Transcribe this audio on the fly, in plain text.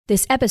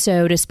This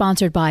episode is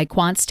sponsored by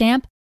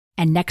QuantStamp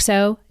and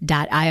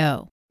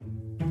Nexo.io.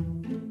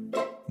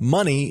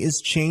 Money is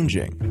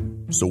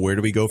changing. So where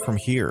do we go from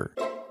here?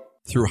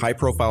 Through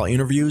high-profile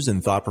interviews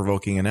and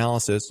thought-provoking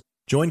analysis,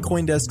 join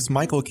CoinDesk's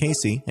Michael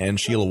Casey and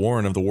Sheila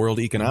Warren of the World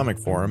Economic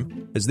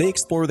Forum as they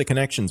explore the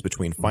connections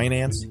between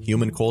finance,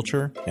 human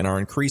culture, and our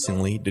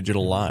increasingly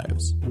digital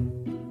lives.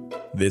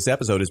 This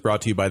episode is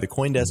brought to you by the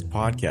CoinDesk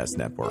Podcast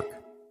Network.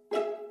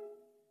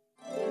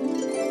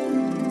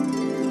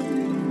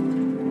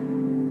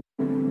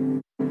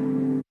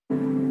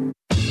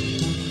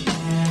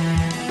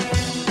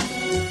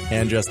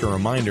 And just a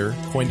reminder,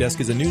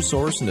 CoinDesk is a news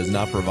source and does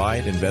not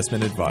provide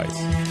investment advice.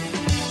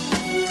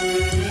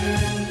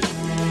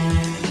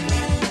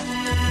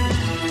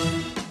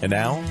 And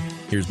now,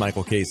 here's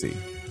Michael Casey.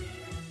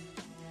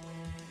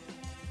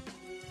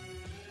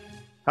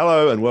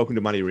 Hello and welcome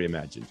to Money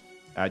Reimagined.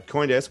 At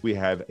CoinDesk, we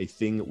have a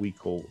thing we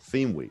call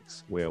Theme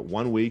Weeks, where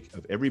 1 week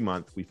of every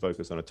month we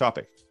focus on a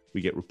topic. We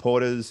get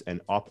reporters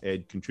and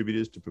op-ed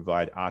contributors to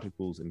provide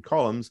articles and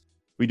columns.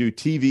 We do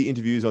TV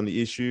interviews on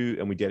the issue,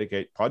 and we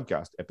dedicate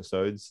podcast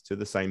episodes to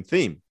the same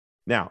theme.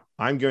 Now,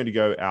 I'm going to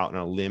go out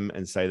on a limb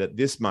and say that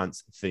this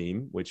month's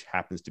theme, which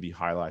happens to be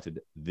highlighted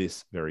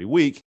this very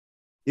week,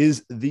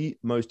 is the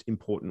most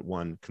important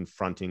one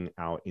confronting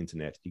our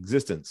internet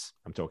existence.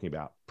 I'm talking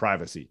about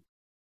privacy.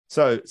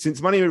 So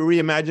since Money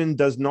Reimagined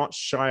does not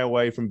shy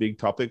away from big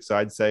topics,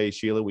 I'd say,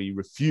 Sheila, we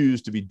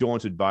refuse to be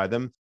daunted by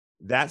them.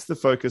 That's the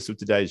focus of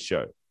today's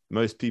show.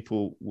 Most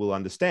people will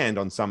understand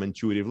on some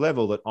intuitive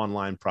level that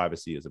online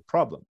privacy is a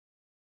problem.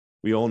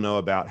 We all know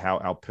about how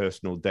our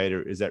personal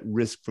data is at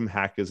risk from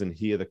hackers and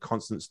hear the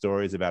constant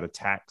stories about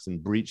attacks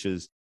and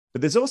breaches.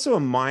 But there's also a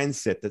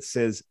mindset that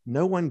says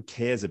no one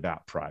cares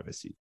about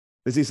privacy.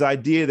 There's this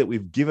idea that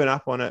we've given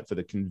up on it for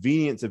the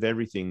convenience of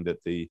everything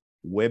that the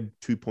Web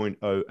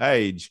 2.0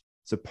 age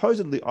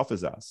supposedly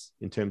offers us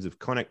in terms of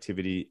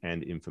connectivity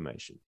and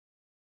information.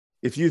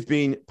 If you've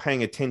been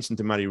paying attention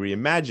to Money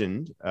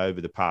Reimagined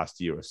over the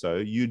past year or so,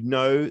 you'd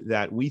know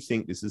that we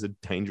think this is a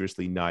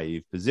dangerously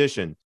naive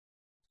position.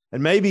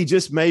 And maybe,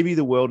 just maybe,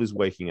 the world is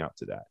waking up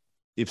to that.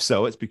 If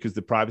so, it's because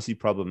the privacy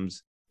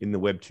problems in the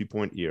Web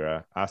 2.0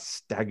 era are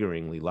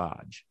staggeringly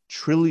large.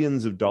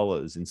 Trillions of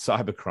dollars in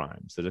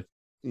cybercrimes that are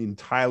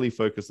entirely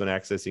focused on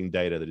accessing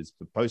data that is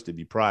supposed to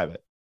be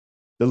private.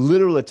 The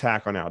literal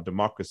attack on our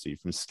democracy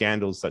from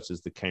scandals such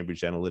as the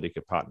Cambridge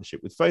Analytica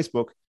partnership with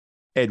Facebook,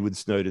 Edward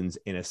Snowden's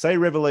NSA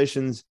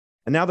revelations,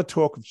 and now the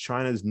talk of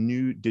China's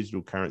new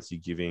digital currency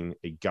giving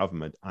a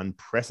government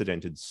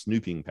unprecedented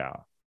snooping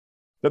power.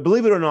 But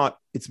believe it or not,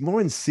 it's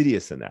more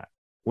insidious than that.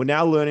 We're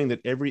now learning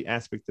that every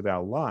aspect of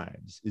our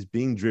lives is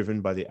being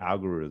driven by the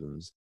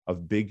algorithms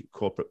of big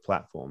corporate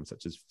platforms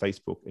such as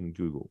Facebook and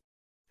Google.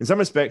 In some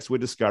respects, we're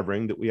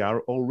discovering that we are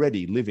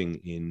already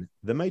living in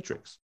the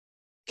Matrix.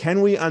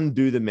 Can we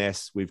undo the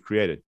mess we've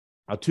created?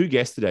 Our two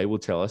guests today will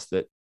tell us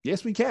that,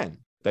 yes, we can.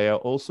 They are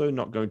also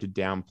not going to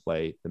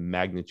downplay the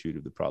magnitude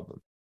of the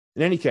problem.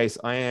 In any case,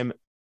 I am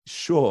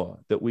sure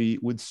that we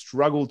would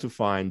struggle to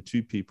find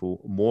two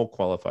people more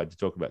qualified to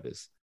talk about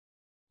this.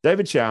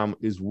 David Chaum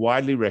is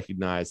widely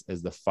recognized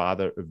as the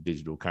father of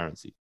digital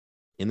currency.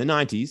 In the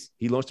 90s,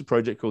 he launched a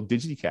project called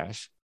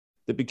DigiCash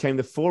that became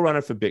the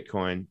forerunner for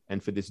Bitcoin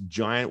and for this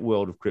giant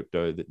world of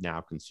crypto that now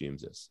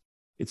consumes us.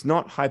 It's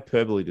not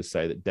hyperbole to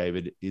say that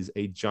David is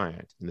a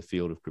giant in the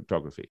field of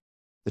cryptography,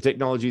 the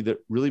technology that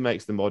really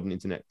makes the modern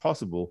internet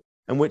possible,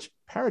 and which,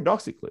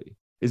 paradoxically,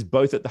 is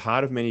both at the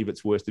heart of many of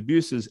its worst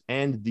abuses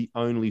and the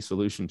only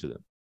solution to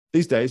them.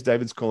 These days,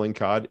 David's calling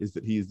card is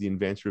that he is the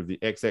inventor of the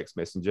XX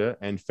Messenger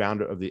and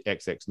founder of the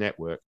XX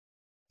Network,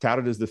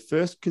 touted as the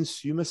first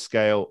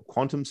consumer-scale,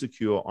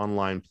 quantum-secure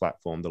online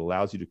platform that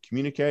allows you to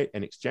communicate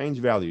and exchange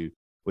value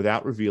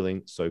without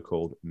revealing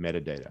so-called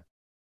metadata.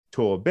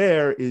 Tor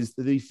Bair is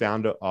the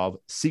founder of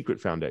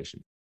Secret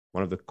Foundation,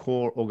 one of the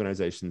core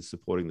organizations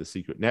supporting the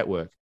Secret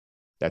Network.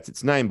 That's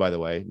its name, by the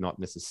way, not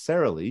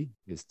necessarily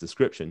its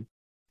description.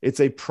 It's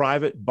a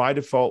private, by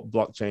default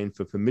blockchain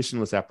for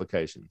permissionless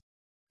applications.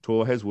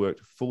 Tor has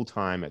worked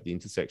full-time at the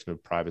intersection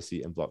of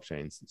privacy and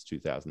blockchain since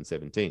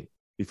 2017.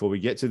 Before we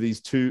get to these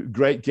two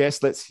great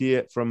guests, let's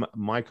hear from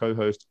my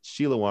co-host,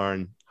 Sheila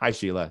Warren. Hi,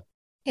 Sheila.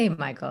 Hey,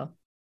 Michael.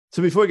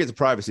 So before we get to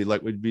privacy,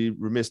 we'd be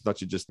remiss not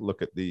to just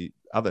look at the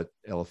other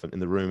elephant in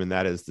the room, and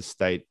that is the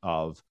state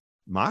of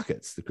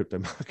markets, the crypto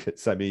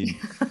markets. I mean,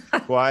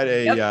 quite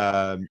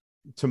a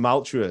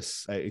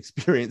tumultuous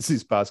experience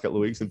these past couple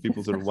of weeks, and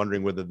people sort of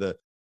wondering whether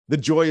the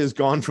joy is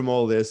gone from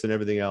all this and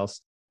everything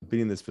else. I've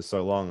been in this for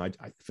so long. I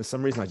for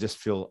some reason, I just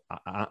feel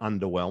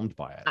underwhelmed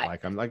by it.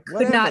 I'm like,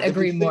 could not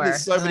agree more.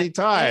 So many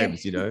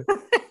times, you know.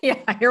 Yeah,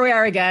 here we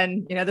are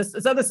again. You know,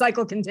 so the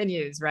cycle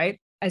continues,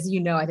 right? As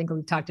you know, I think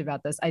we've talked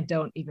about this. I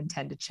don't even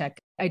tend to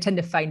check. I tend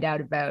to find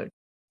out about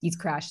these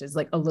crashes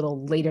like a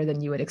little later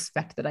than you would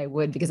expect that I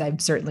would, because I'm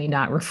certainly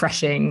not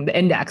refreshing the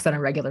index on a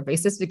regular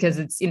basis, because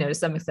it's, to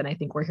some extent, I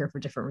think we're here for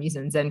different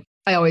reasons. And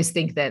I always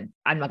think that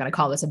I'm not going to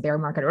call this a bear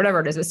market or whatever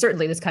it is, but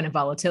certainly this kind of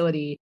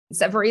volatility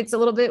separates a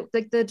little bit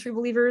like the true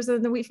believers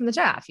and the wheat from the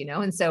chaff,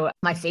 And so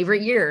my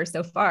favorite year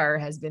so far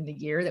has been the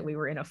year that we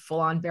were in a full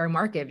on bear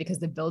market, because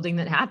the building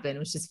that happened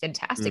was just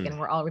fantastic. And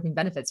we're all reaping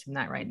benefits from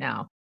that right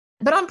now.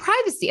 But on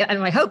privacy, and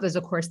my hope is,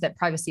 of course, that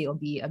privacy will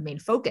be a main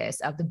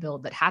focus of the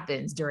build that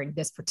happens during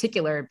this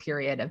particular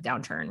period of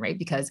downturn, right?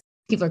 Because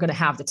people are going to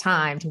have the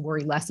time to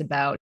worry less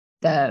about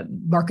the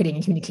marketing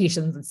and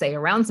communications, let's say,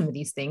 around some of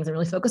these things, and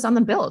really focus on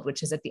the build,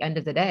 which is at the end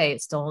of the day,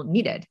 it's still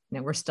needed.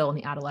 We're still in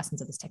the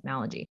adolescence of this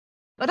technology.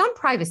 But on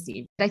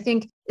privacy, I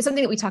think it's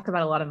something that we talk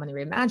about a lot on Money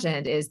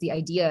Reimagined, is the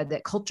idea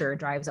that culture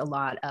drives a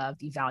lot of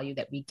the value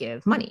that we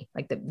give money,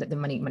 like the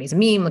money's a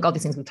meme, like all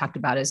these things we've talked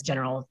about as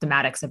general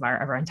thematics of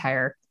our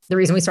entire, the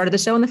reason we started the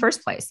show in the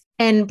first place.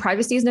 And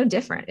privacy is no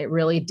different. It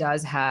really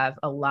does have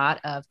a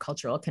lot of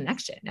cultural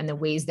connection. And the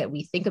ways that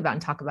we think about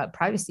and talk about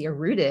privacy are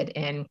rooted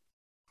in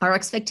our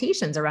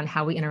expectations around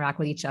how we interact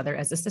with each other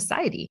as a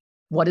society.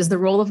 What is the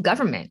role of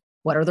government?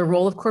 What are the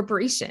role of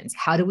corporations?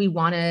 How do we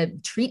want to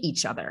treat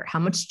each other? How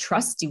much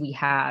trust do we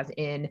have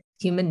in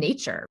human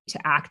nature to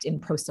act in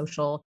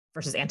pro-social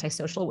versus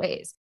antisocial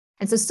ways?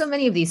 And so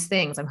many of these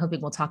things I'm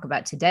hoping we'll talk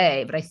about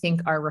today, but I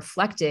think are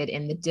reflected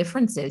in the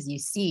differences you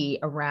see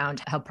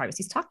around how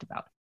privacy is talked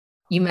about.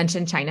 You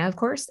mentioned China, of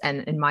course,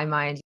 and in my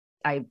mind,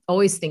 I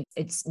always think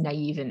it's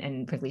naive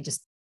and frankly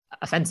just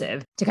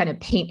offensive to kind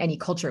of paint any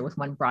culture with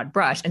one broad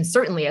brush. And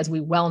certainly, as we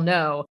well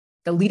know,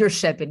 the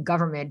leadership in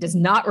government does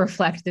not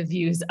reflect the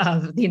views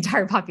of the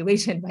entire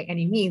population by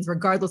any means,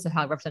 regardless of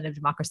how representative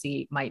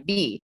democracy might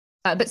be.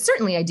 But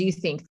certainly, I do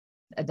think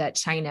that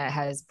China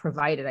has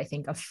provided, I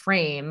think, a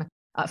frame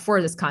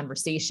for this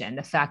conversation.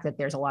 The fact that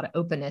there's a lot of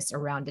openness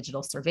around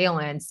digital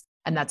surveillance,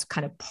 and that's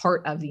kind of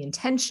part of the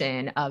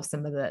intention of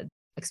some of the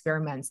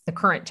experiments the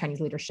current Chinese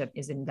leadership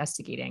is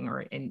investigating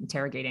or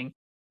interrogating,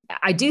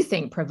 I do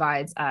think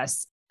provides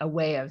us a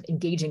way of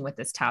engaging with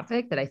this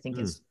topic that I think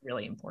is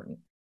really important.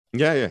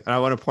 Yeah. And I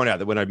want to point out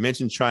that when I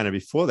mentioned China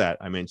before that,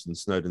 I mentioned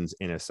Snowden's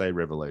NSA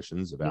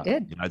revelations about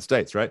the United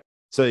States, right?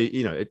 So,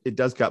 it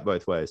does cut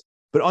both ways.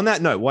 But on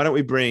that note, why don't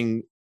we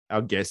bring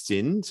our guests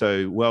in?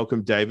 So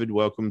welcome, David.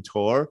 Welcome,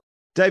 Tor.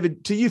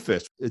 David, to you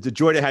first. It's a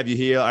joy to have you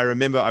here. I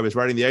remember I was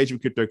writing The Age of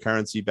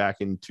Cryptocurrency back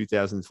in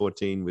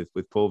 2014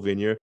 with Paul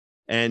Vignier.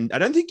 And I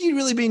don't think you'd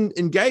really been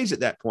engaged at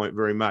that point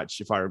very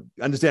much, if I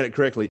understand it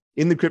correctly,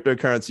 in the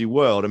cryptocurrency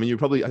world. I mean,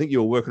 I think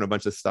you were working on a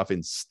bunch of stuff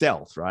in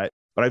stealth, right?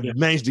 But I've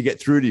managed to get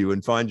through to you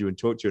and find you and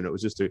talk to you. And it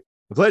was just a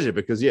pleasure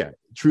because,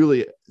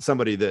 truly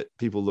somebody that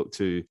people look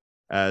to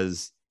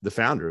as the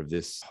founder of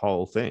this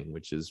whole thing,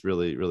 which is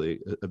really, really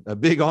a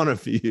big honor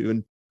for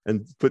you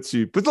and puts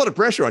a lot of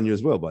pressure on you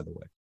as well, by the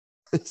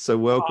way. So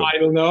welcome. I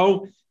don't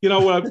know. When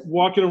I'm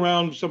walking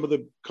around some of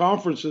the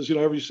conferences,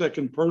 every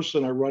second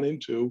person I run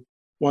into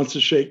wants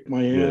to shake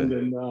my hand. Yeah.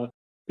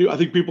 And I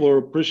think people are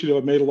appreciative.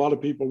 I've made a lot of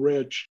people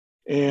rich.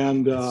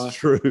 And it's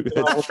true.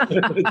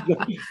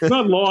 It's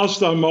not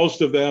lost on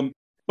most of them.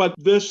 But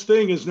this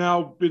thing has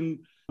now been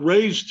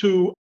raised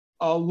to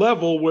a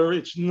level where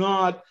it's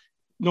no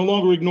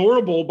longer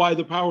ignorable by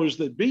the powers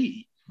that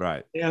be.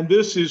 Right. And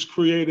this is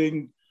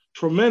creating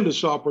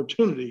tremendous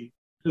opportunity.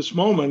 This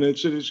moment,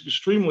 it's an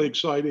extremely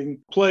exciting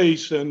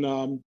place. And,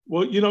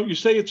 you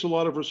say it's a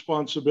lot of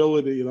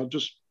responsibility. And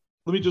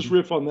let me just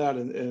riff on that.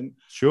 And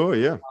sure,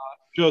 yeah.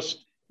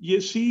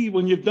 You see,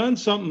 when you've done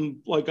something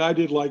like I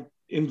did, like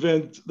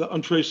invent the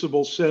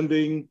untraceable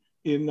sending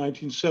in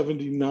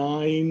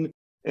 1979,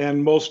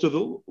 and a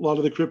lot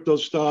of the crypto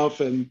stuff,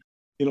 and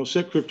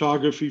set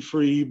cryptography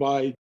free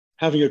by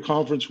having a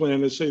conference when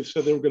NSA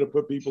said they were going to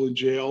put people in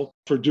jail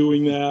for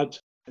doing that,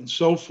 and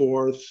so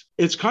forth.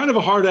 It's kind of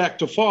a hard act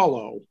to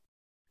follow.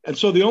 And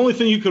so the only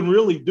thing you can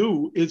really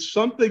do is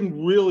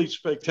something really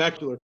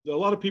spectacular. A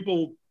lot of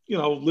people,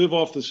 live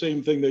off the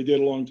same thing they did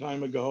a long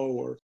time ago,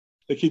 or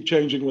they keep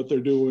changing what they're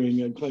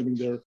doing and claiming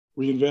they're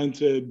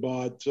reinvented.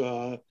 But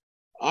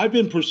I've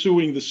been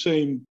pursuing the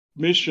same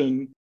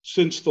mission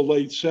since the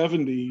late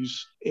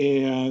 70s.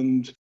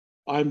 And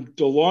I'm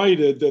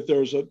delighted that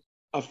there's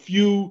a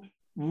few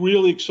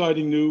really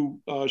exciting new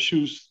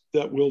shoes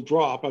that will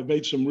drop. I've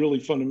made some really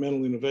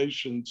fundamental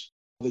innovations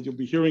that you'll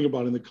be hearing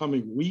about in the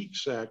coming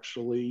weeks,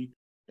 actually.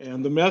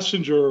 And the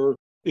Messenger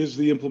is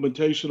the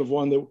implementation of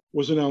one that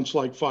was announced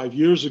like 5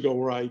 years ago,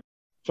 where I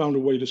found a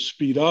way to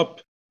speed up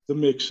the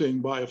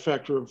mixing by a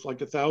factor of like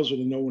 1,000,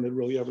 and no one had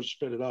really ever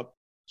sped it up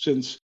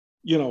since,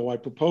 I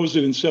proposed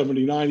it in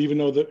 79, even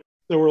though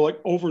there were like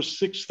over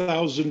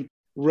 6,000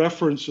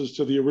 references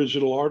to the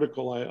original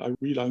article I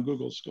read on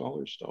Google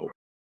Scholar. So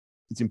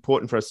it's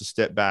important for us to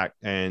step back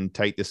and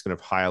take this kind of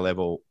higher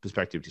level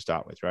perspective to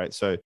start with, right?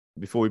 So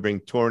before we bring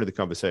Tor into the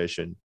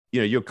conversation,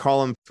 your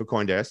column for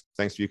CoinDesk,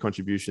 thanks for your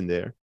contribution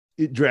there,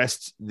 it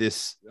addressed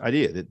this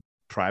idea that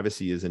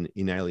privacy is an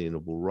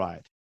inalienable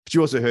right. But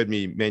you also heard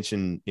me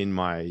mention in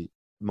my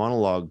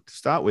monologue to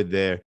start with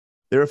there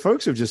are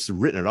folks who've just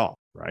written it off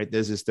right?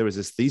 There was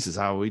this thesis,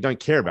 we don't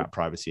care about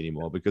privacy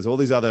anymore because all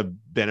these other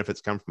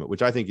benefits come from it,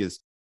 which I think is,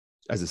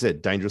 as I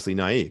said, dangerously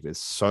naive. There's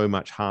so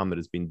much harm that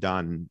has been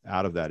done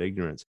out of that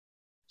ignorance.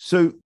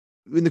 So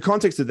in the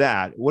context of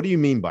that, what do you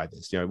mean by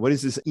this? What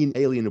is this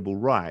inalienable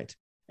right?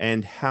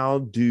 And how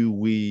do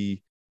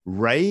we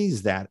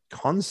raise that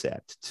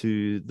concept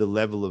to the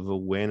level of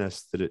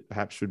awareness that it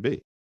perhaps should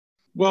be?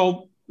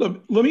 Well,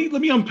 let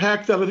me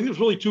unpack that. I think there's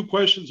really two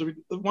questions. I mean,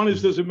 one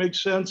is, does it make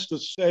sense to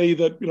say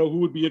that, who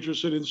would be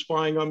interested in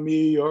spying on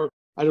me, or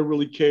I don't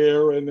really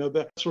care, and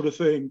that sort of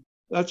thing?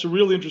 That's a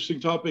really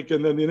interesting topic.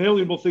 And then the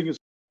inalienable thing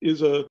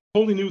is a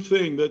totally new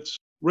thing that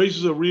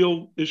raises a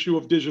real issue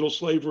of digital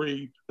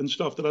slavery and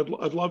stuff that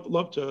I'd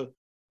love to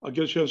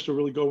get a chance to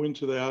really go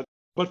into that.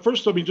 But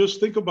first, just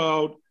think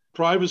about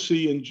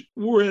privacy. And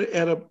we're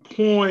at a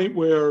point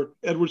where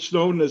Edward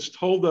Snowden has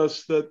told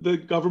us that the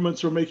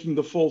governments are making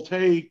the full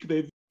take.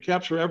 They've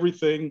captured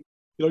everything.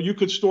 You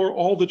could store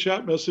all the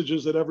chat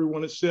messages that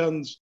everyone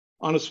sends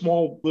on a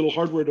small little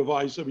hardware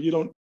device. I mean, you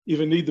don't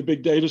even need the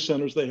big data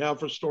centers they have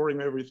for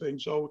storing everything.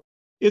 So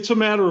it's a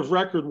matter of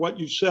record what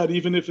you've said,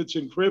 even if it's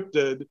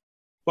encrypted.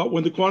 But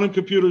when the quantum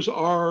computers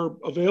are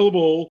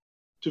available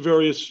to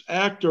various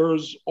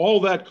actors,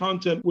 all that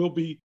content will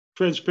be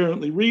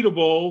transparently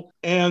readable,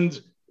 and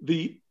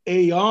the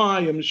AI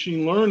and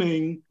machine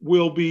learning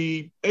will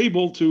be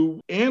able to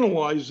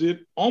analyze it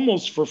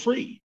almost for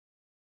free.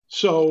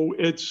 So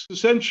it's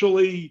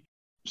essentially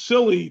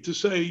silly to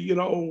say,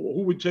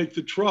 who would take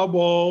the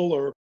trouble,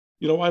 or,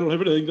 I don't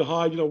have anything to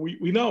hide.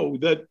 We know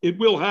that it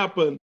will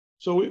happen.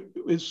 So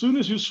as soon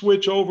as you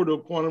switch over to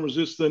quantum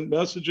resistant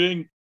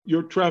messaging,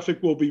 your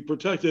traffic will be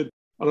protected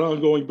on an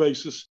ongoing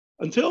basis.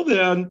 Until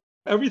then,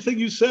 everything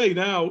you say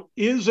now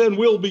is and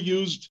will be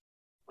used.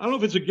 I don't know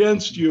if it's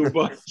against you,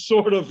 but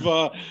sort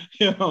of,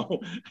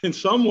 in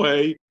some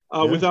way,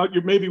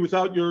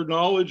 without your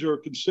knowledge or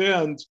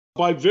consent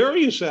by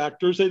various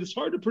actors. And it's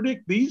hard to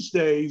predict these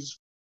days,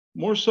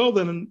 more so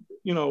than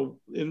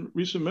in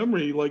recent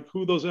memory, like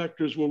who those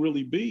actors will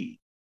really be.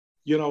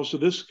 So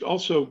this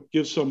also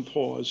gives some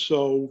pause.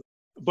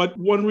 But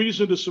one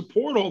reason to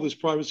support all this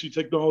privacy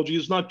technology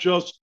is not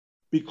just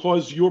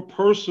because you're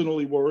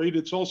personally worried.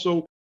 It's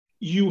also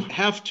you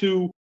have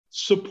to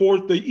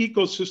support the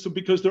ecosystem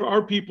because there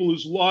are people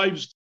whose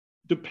lives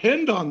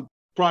depend on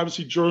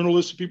privacy,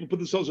 journalists, people put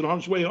themselves in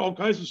harm's way and all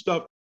kinds of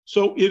stuff.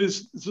 So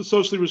it's a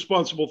socially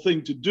responsible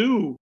thing to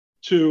do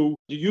to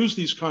use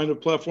these kind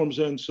of platforms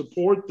and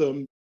support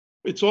them.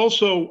 It's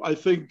also, I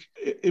think,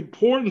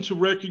 important to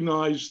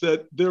recognize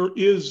that there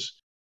is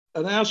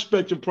an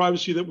aspect of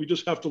privacy that we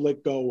just have to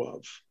let go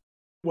of.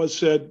 Was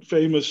said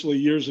famously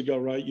years ago,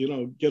 right?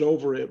 Get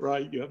over it,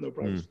 right? You have no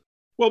privacy.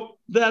 Well,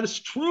 that is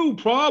true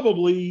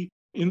probably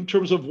in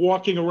terms of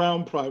walking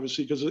around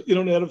privacy, because the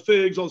Internet of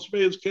Things, all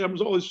surveillance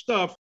cameras, all this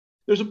stuff,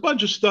 there's a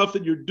bunch of stuff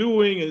that you're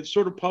doing and it's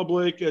sort of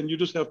public, and you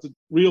just have to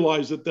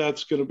realize that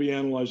that's going to be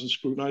analyzed and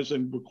scrutinized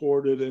and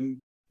recorded and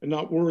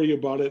not worry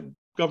about it.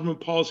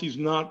 Government policy is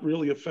not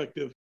really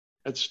effective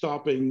at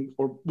stopping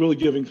or really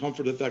giving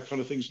comfort that that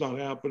kind of thing's not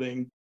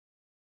happening.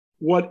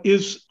 What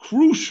is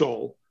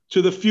crucial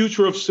to the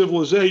future of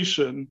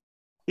civilization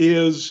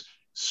is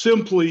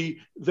simply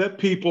that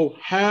people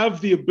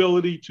have the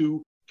ability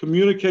to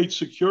communicate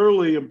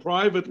securely and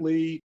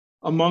privately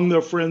among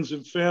their friends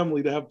and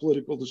family, to have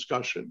political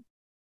discussion.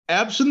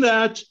 Absent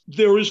that,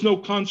 there is no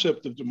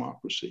concept of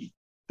democracy.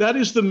 That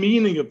is the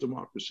meaning of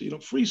democracy.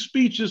 Free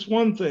speech is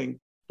one thing,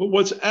 but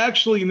what's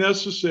actually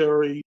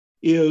necessary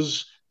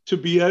is to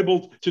be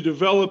able to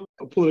develop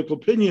a political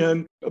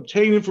opinion,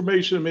 obtain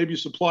information, and maybe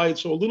supply it.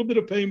 So a little bit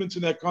of payments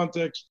in that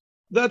context.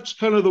 That's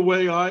kind of the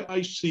way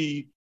I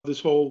see this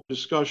whole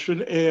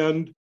discussion.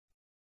 And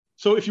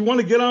so if you want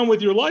to get on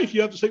with your life,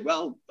 you have to say,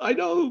 well, I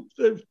know,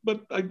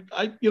 but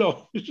I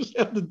you just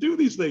have to do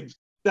these things.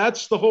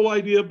 That's the whole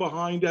idea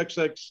behind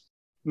XX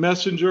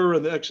Messenger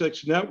and the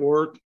XX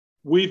network.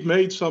 We've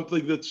made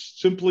something that's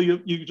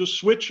simply, you just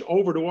switch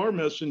over to our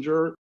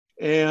messenger,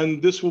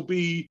 and this will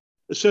be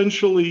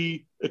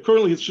essentially,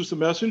 currently it's just a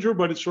messenger,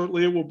 but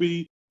it will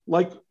be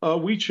like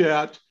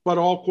WeChat, but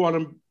all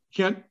quantum.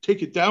 Can't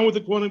take it down with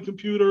a quantum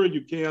computer, and you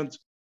can't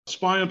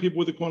spy on people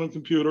with a quantum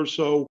computer.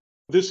 So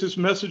this is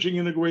messaging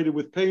integrated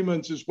with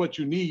payments is what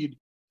you need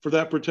for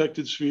that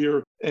protected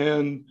sphere.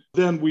 And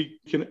then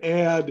we can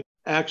add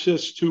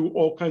access to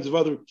all kinds of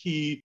other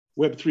key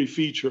Web3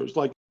 features,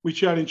 like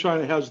WeChat in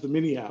China has the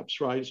mini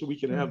apps, right? So we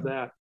can have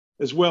that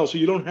as well. So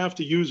you don't have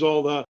to use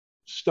all the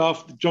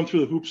stuff, jump through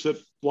the hoops that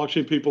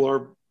blockchain people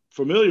are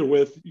familiar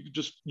with. You can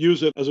just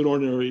use it as an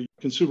ordinary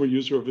consumer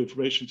user of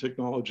information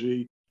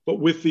technology, but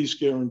with these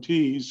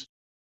guarantees,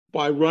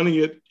 by running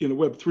it in a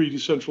Web3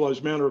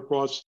 decentralized manner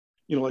across,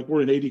 like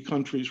we're in 80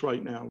 countries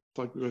right now,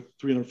 like we've got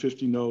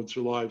 350 nodes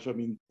are live. I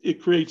mean,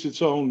 it creates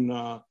its own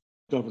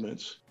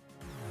governance.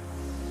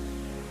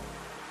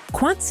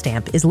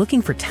 QuantStamp is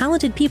looking for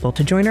talented people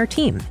to join our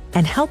team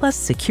and help us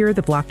secure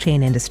the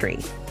blockchain industry.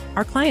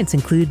 Our clients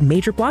include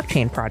major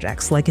blockchain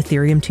projects like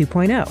Ethereum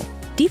 2.0,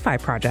 DeFi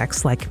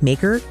projects like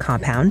Maker,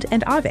 Compound,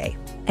 and Aave,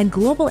 and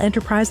global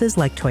enterprises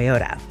like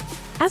Toyota.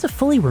 As a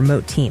fully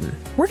remote team,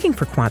 working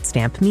for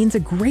QuantStamp means a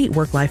great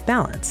work-life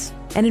balance,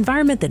 an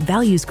environment that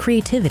values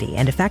creativity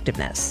and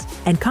effectiveness,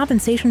 and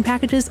compensation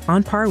packages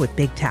on par with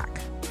big tech.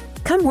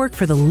 Come work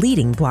for the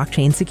leading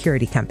blockchain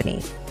security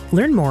company.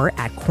 Learn more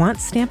at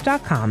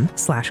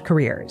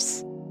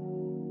quantstamp.com/careers.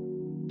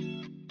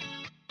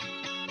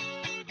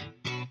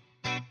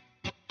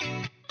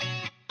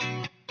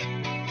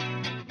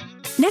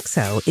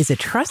 Nexo is a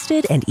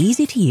trusted and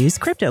easy-to-use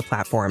crypto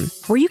platform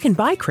where you can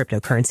buy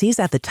cryptocurrencies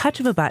at the touch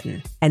of a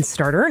button and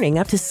start earning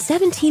up to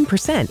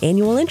 17%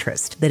 annual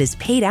interest that is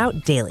paid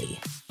out daily.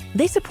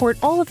 They support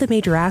all of the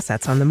major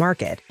assets on the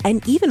market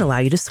and even allow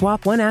you to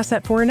swap one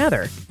asset for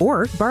another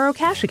or borrow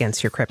cash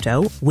against your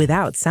crypto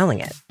without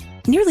selling it.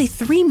 Nearly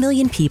 3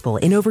 million people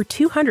in over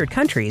 200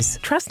 countries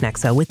trust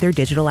Nexo with their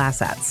digital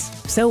assets.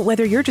 So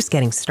whether you're just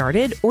getting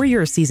started or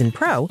you're a seasoned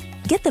pro,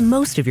 get the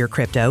most of your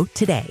crypto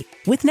today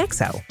with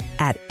Nexo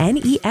at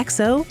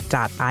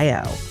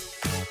nexo.io.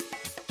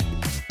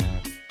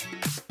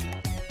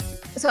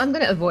 So I'm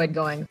going to avoid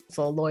going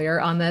full lawyer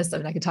on this. I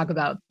mean, I could talk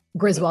about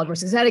Griswold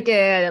versus Connecticut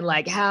and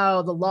like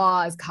how the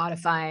law is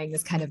codifying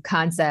this kind of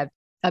concept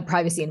of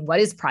privacy and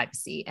what is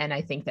privacy. And I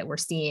think that we're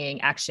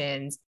seeing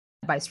actions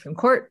by the Supreme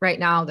Court right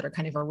now that are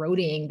kind of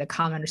eroding the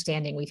common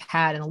understanding we've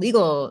had in the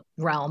legal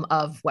realm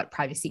of what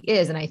privacy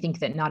is. And I think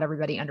that not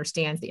everybody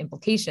understands the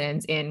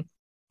implications in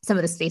some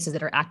of the spaces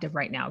that are active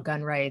right now,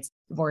 gun rights,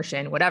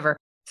 abortion, whatever,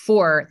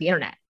 for the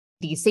internet.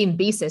 The same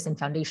basis and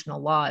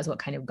foundational law is what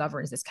kind of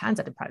governs this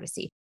concept of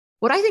privacy.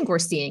 What I think we're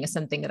seeing is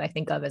something that I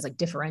think of as like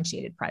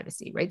differentiated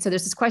privacy, right? So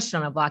there's this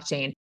question on a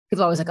blockchain.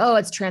 People are always like, oh,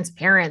 it's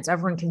transparent, so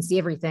everyone can see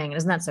everything. And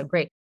isn't that so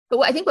great? But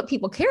what I think what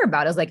people care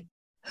about is like,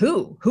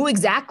 who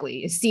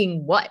exactly is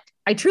seeing what?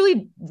 I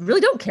truly really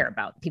don't care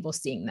about people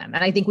seeing them.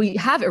 And I think we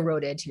have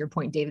eroded, to your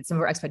point, David, some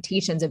of our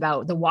expectations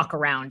about the walk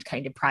around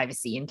kind of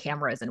privacy and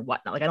cameras and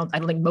whatnot. Like, I don't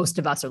think most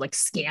of us are like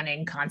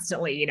scanning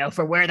constantly,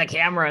 for where the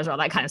cameras or all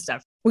that kind of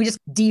stuff. We just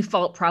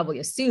default probably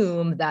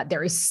assume that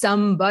there is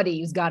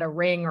somebody who's got a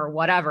ring or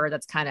whatever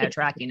that's kind of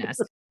tracking us.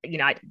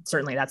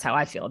 Certainly that's how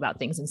I feel about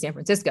things in San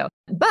Francisco.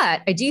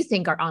 But I do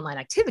think our online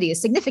activity is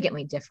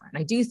significantly different.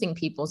 I do think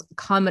people's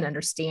common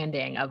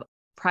understanding of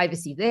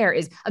privacy there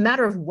is a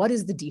matter of what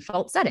is the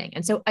default setting.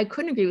 And so I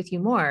couldn't agree with you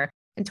more.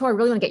 And Tor, I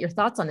really want to get your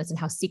thoughts on this and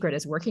how Secret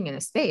is working in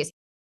this space.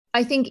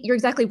 I think you're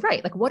exactly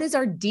right. Like, what is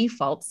our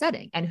default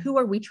setting and who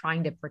are we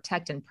trying to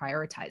protect and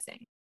prioritizing?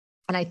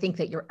 And I think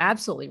that you're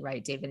absolutely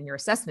right, David, in your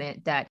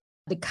assessment that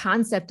the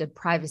concept of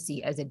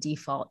privacy as a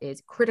default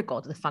is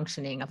critical to the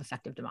functioning of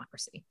effective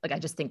democracy. Like, I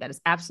just think that is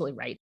absolutely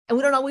right. And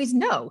we don't always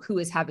know who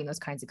is having those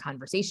kinds of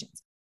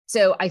conversations.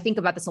 So I think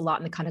about this a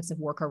lot in the context of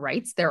worker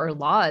rights. There are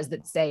laws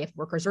that say if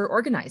workers are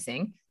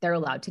organizing, they're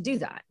allowed to do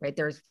that, right?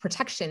 There's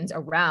protections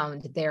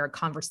around their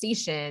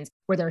conversations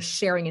where they're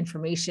sharing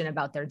information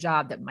about their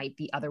job that might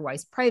be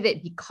otherwise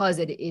private because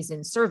it is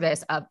in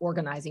service of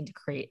organizing to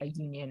create a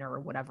union or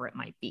whatever it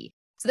might be.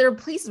 So there are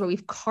places where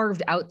we've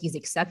carved out these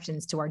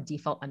exceptions to our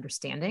default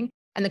understanding.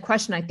 And the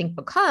question I think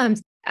becomes,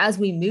 as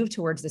we move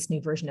towards this new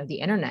version of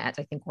the internet,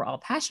 I think we're all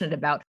passionate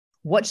about,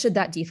 what should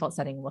that default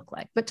setting look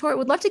like? But Tor,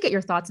 would love to get your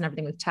thoughts on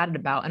everything we've chatted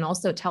about and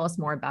also tell us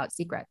more about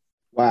Secret.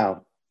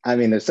 Wow. I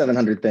mean, there's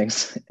 700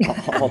 things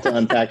all to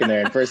unpack in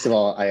there. And first of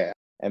all, I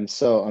am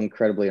so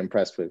incredibly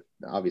impressed with,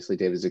 obviously,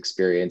 David's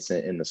experience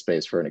in the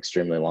space for an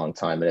extremely long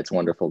time. And it's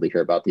wonderful to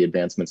hear about the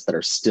advancements that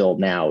are still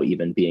now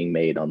even being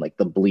made on like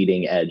the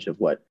bleeding edge of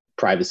what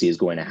privacy is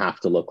going to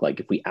have to look like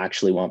if we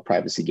actually want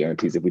privacy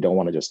guarantees, if we don't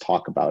want to just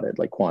talk about it,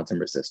 like quantum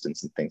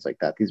resistance and things like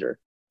that. These are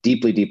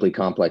deeply, deeply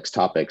complex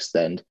topics.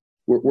 And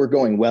we're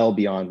going well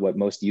beyond what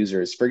most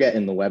users forget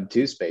in the Web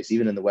 2 space.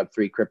 Even in the Web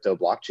 3 crypto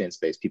blockchain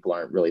space, people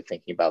aren't really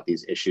thinking about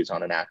these issues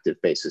on an active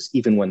basis,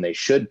 even when they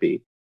should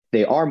be.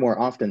 They are more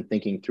often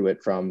thinking through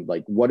it from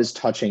like, what is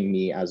touching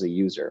me as a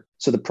user?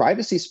 So the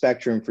privacy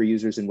spectrum for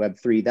users in Web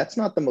 3, that's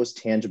not the most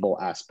tangible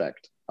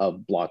aspect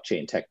of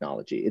blockchain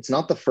technology. It's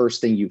not the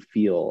first thing you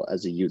feel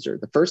as a user.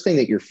 The first thing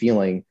that you're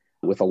feeling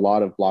with a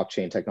lot of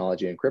blockchain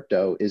technology and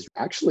crypto is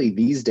actually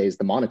these days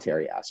the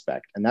monetary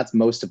aspect. And that's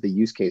most of the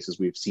use cases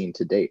we've seen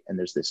to date. And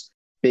there's this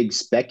big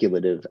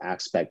speculative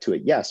aspect to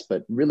it, yes,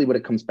 but really what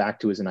it comes back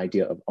to is an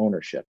idea of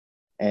ownership.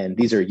 And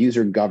these are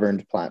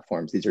user-governed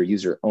platforms. These are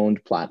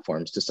user-owned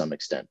platforms to some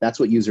extent. That's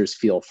what users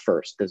feel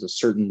first. There's a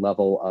certain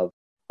level of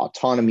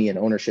autonomy and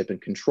ownership and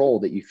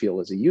control that you feel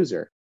as a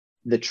user.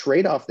 The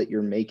trade-off that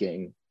you're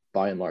making,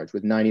 by and large,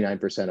 with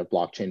 99% of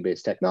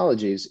blockchain-based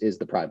technologies is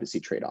the privacy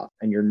trade-off.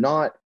 And you're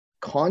not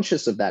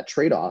conscious of that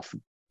trade-off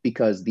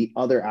because the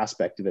other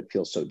aspect of it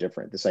feels so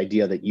different. This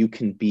idea that you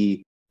can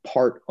be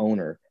part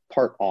owner,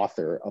 part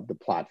author of the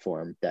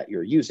platform that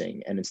you're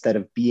using. And instead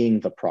of being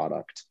the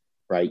product,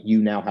 right,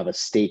 you now have a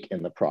stake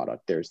in the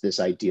product. There's this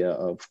idea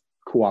of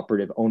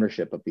cooperative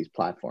ownership of these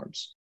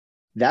platforms.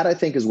 That, I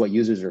think, is what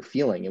users are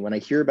feeling. And when I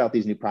hear about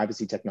these new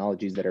privacy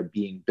technologies that are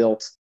being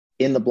built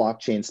in the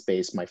blockchain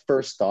space, my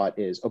first thought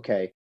is,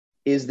 okay,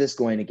 is this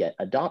going to get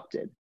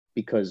adopted?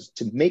 Because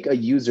to make a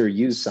user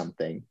use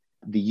something,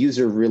 the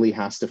user really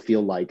has to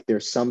feel like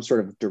there's some sort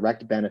of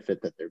direct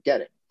benefit that they're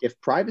getting. If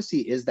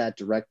privacy is that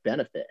direct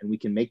benefit and we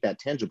can make that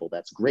tangible,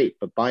 that's great.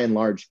 But by and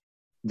large,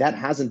 that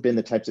hasn't been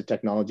the types of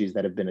technologies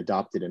that have been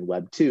adopted in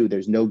Web 2.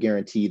 There's no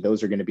guarantee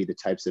those are going to be the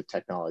types of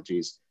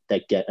technologies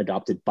that get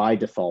adopted by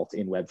default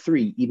in Web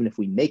 3, even if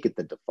we make it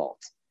the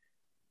default.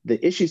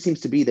 The issue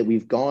seems to be that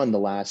we've gone the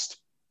last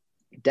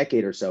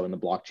decade or so in the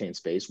blockchain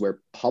space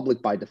where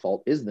public by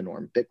default is the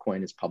norm.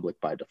 Bitcoin is public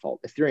by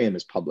default. Ethereum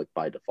is public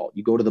by default.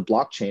 You go to the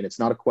blockchain, it's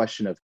not a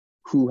question of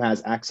who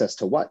has access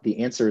to what.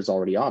 The answer is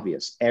already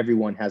obvious.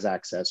 Everyone has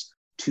access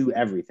to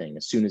everything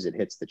as soon as it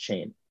hits the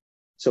chain.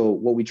 So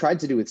what we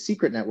tried to do with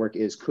Secret Network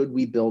is, could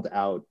we build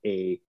out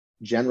a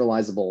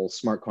generalizable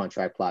smart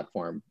contract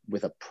platform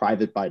with a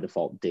private by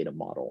default data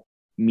model?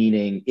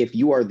 Meaning, if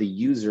you are the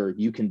user,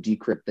 you can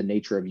decrypt the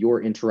nature of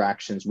your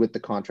interactions with the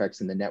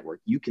contracts in the network.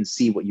 You can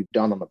see what you've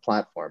done on the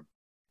platform,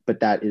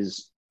 but that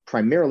is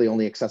primarily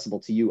only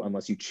accessible to you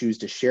unless you choose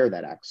to share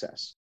that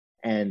access.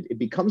 And it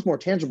becomes more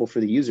tangible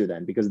for the user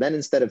then, because then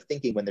instead of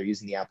thinking when they're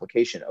using the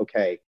application,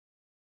 okay,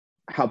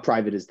 how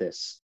private is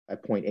this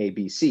at point A,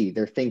 B, C?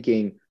 They're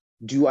thinking,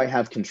 do I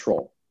have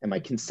control? Am I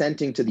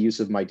consenting to the use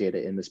of my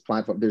data in this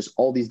platform? There's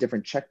all these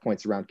different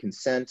checkpoints around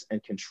consent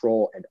and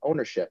control and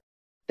ownership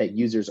that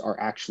users are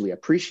actually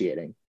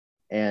appreciating.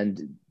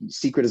 And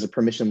Secret is a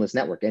permissionless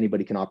network.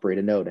 Anybody can operate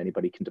a node,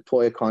 anybody can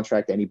deploy a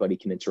contract, anybody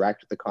can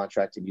interact with the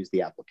contract and use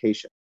the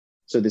application.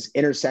 So this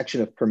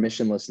intersection of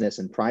permissionlessness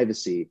and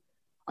privacy,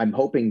 I'm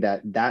hoping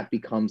that that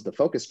becomes the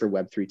focus for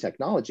Web3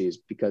 technologies,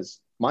 because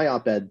my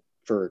op-ed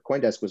for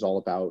CoinDesk was all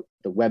about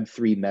the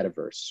Web3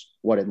 metaverse,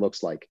 what it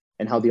looks like,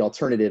 and how the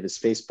alternative is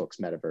Facebook's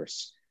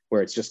metaverse,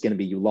 where it's just going to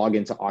be you log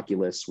into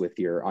Oculus with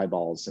your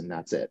eyeballs and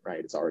that's it,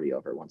 right? It's already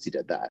over once you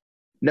did that.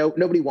 No,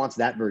 nobody wants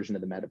that version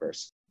of the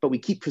metaverse, but we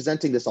keep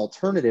presenting this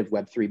alternative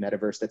Web3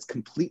 metaverse that's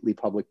completely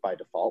public by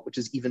default, which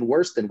is even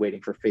worse than waiting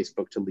for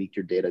Facebook to leak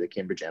your data to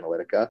Cambridge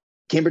Analytica.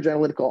 Cambridge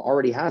Analytica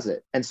already has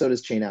it, and so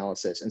does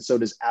Chainalysis, and so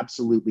does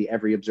absolutely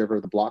every observer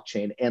of the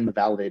blockchain and the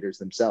validators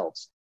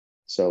themselves.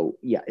 So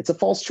yeah, it's a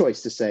false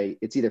choice to say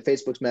it's either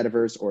Facebook's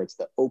metaverse or it's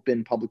the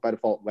open public by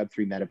default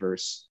Web3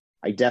 metaverse.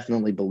 I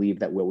definitely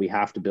believe that what we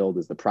have to build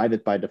is the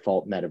private by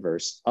default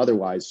metaverse.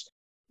 Otherwise,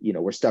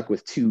 we're stuck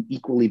with two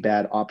equally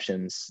bad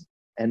options,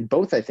 and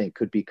both, I think,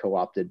 could be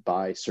co-opted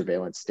by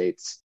surveillance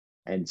states,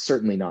 and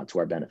certainly not to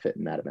our benefit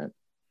in that event.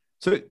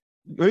 So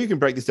maybe you can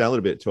break this down a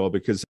little bit, Tor,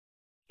 because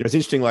it's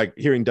interesting, like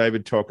hearing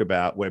David talk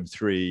about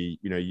Web3,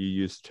 you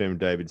used the term,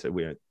 David, said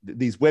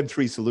these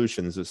Web3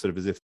 solutions are sort of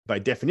as if by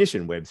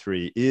definition,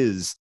 Web3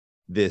 is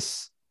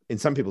this, in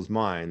some people's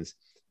minds,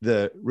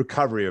 the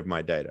recovery of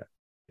my data,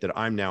 that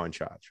I'm now in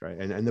charge, right?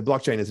 And the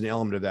blockchain is an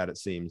element of that, it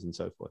seems, and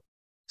so forth.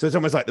 So it's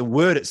almost like the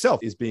word itself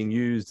is being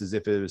used as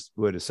if it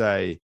were to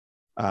say,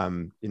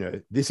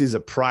 this is a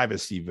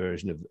privacy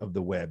version of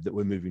the web that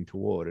we're moving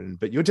toward.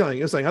 But you're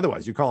saying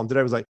otherwise. Your column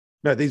today was like,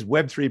 no, these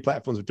Web3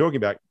 platforms we're talking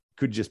about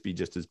could just be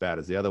just as bad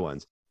as the other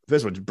ones.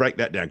 First of all, to break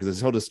that down, because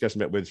there's a whole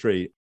discussion about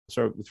Web3.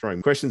 So we're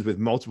throwing questions with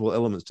multiple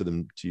elements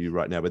to you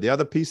right now. But the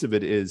other piece of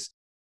it is,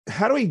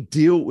 how do we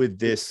deal with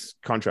this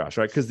contrast,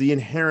 right? Because the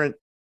inherent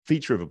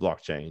feature of a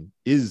blockchain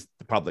is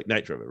the public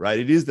nature of it, right?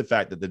 It is the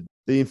fact that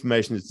the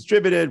information is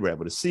distributed, we're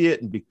able to see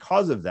it, and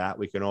because of that,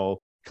 we can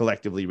all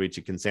collectively reach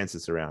a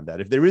consensus around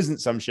that. If there isn't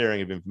some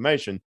sharing of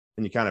information,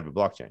 then you can't have a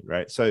blockchain,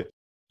 right? So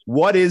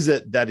what is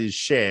it that is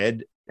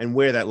shared and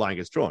where that line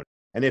gets drawn?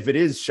 And if it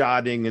is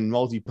sharding and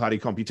multi-party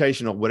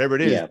computation or whatever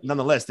it is,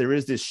 nonetheless, there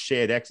is this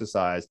shared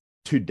exercise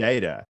to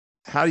data.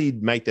 How do you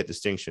make that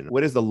distinction?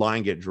 Where does the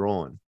line get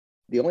drawn?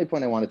 The only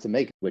point I wanted to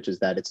make, which is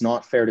that it's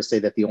not fair to say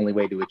that the only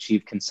way to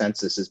achieve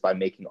consensus is by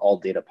making all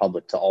data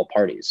public to all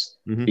parties.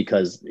 Mm-hmm.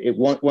 Because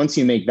once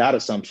you make that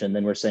assumption,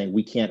 then we're saying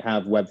we can't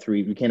have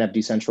Web3, we can't have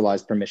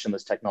decentralized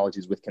permissionless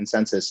technologies with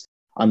consensus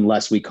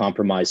unless we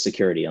compromise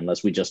security,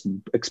 unless we just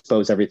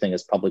expose everything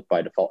as public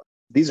by default.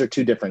 These are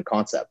two different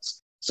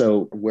concepts.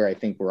 So where I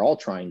think we're all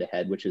trying to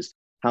head, which is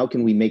how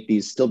can we make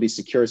these still be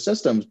secure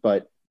systems,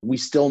 but we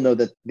still know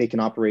that they can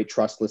operate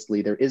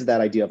trustlessly. There is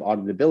that idea of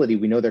auditability.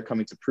 We know they're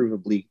coming to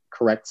provably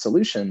correct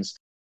solutions,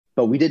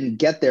 but we didn't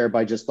get there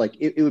by just like,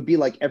 it would be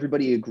like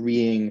everybody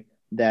agreeing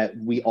that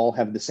we all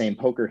have the same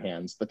poker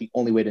hands, but the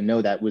only way to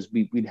know that was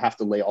we'd have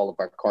to lay all of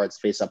our cards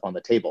face up on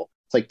the table.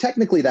 It's like,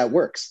 technically that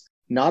works.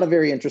 Not a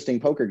very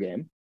interesting poker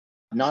game,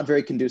 not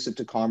very conducive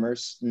to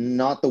commerce,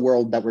 not the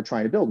world that we're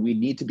trying to build. We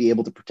need to be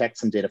able to protect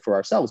some data for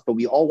ourselves, but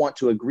we all want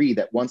to agree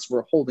that once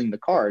we're holding the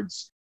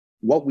cards,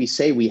 what we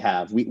say we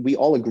have, we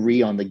all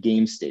agree on the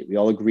game state. We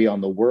all agree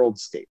on the world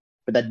state.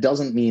 But that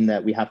doesn't mean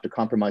that we have to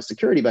compromise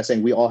security by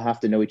saying we all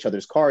have to know each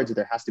other's cards, or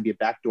there has to be a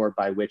backdoor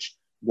by which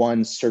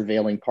one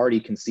surveilling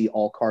party can see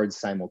all cards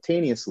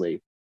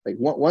simultaneously. Like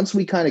once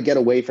we kind of get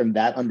away from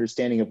that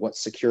understanding of what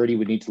security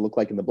would need to look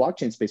like in the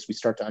blockchain space, we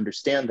start to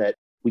understand that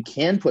we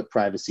can put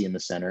privacy in the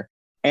center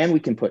and we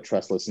can put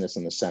trustlessness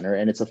in the center.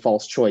 And it's a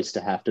false choice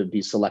to have to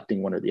be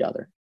selecting one or the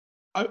other.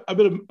 I've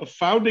been a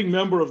founding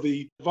member of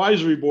the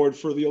advisory board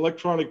for the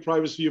Electronic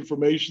Privacy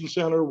Information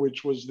Center,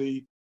 which was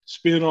the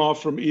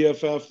spin-off from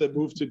EFF that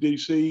moved to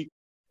DC.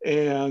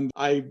 And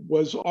I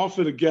was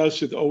often a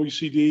guest at the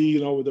OECD,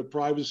 with the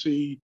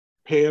privacy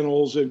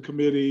panels and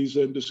committees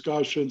and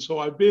discussions. So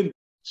I've been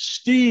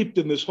steeped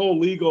in this whole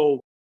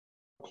legal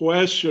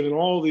question and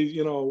all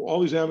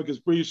these amicus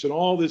briefs and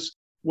all this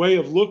way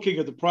of looking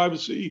at the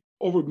privacy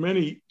over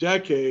many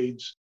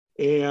decades.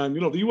 And,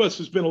 the US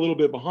has been a little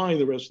bit behind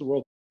the rest of the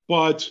world,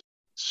 but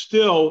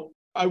still,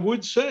 I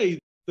would say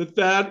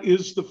that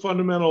is the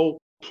fundamental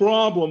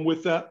problem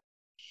with that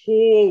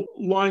whole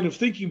line of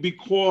thinking,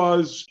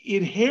 because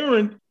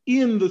inherent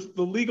in the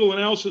legal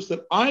analysis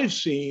that I've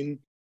seen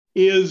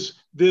is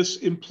this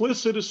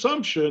implicit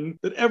assumption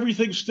that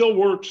everything still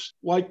works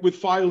like with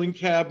filing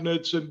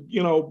cabinets and,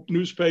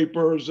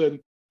 newspapers and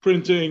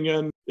printing,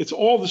 and it's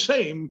all the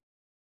same.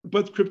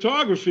 But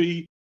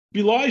cryptography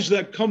belies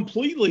that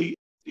completely.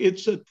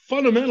 It's a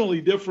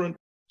fundamentally different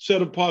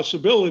set of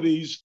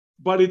possibilities,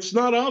 but it's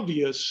not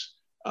obvious.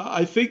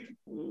 I think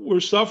we're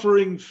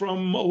suffering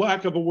from a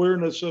lack of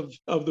awareness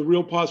of the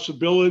real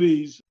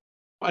possibilities.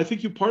 I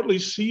think you partly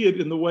see it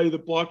in the way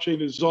that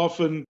blockchain is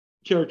often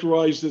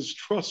characterized as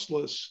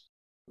trustless.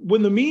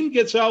 When the meme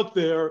gets out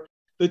there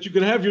that you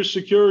can have your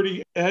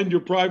security and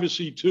your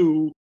privacy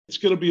too, it's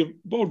going to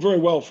bode very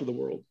well for the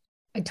world.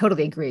 I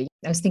totally agree.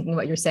 I was thinking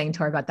what you're saying,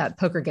 Tor, about that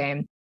poker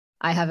game.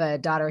 I have a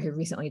daughter who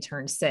recently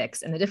turned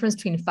 6, and the difference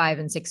between 5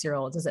 and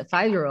 6-year-olds is that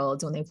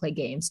 5-year-olds, when they play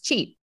games,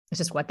 cheat. It's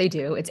just what they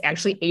do. It's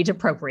actually age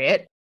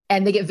appropriate.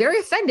 And they get very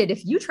offended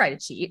if you try to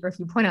cheat or if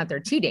you point out they're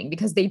cheating,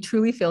 because they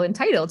truly feel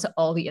entitled to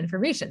all the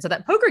information. So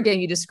that poker game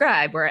you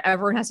described, where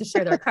everyone has to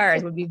share their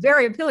cards, would be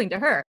very appealing to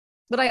her.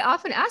 But I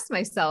often ask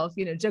myself,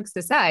 jokes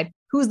aside,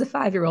 who's the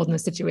 5-year-old in the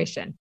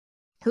situation?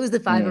 Who's the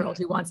 5-year-old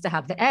who wants to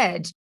have the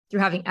edge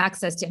through having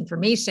access to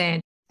information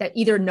that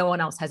either no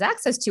one else has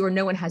access to, or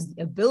no one has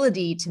the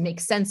ability to make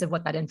sense of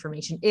what that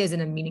information is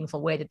in a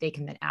meaningful way that they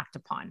can then act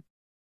upon?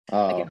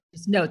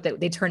 Just note that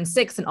they turn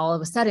 6 and all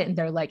of a sudden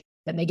they're like,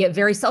 then they get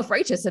very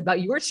self-righteous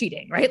about your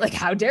cheating, right? Like,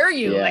 how dare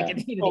you?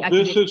 Yeah.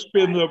 This has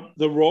been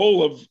the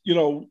role of,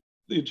 the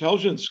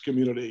intelligence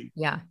community.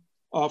 Yeah.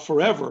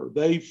 Forever.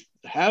 They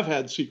have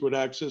had secret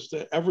access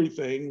to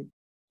everything,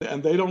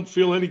 and they don't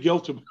feel any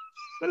guilt,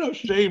 no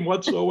shame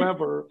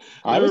whatsoever.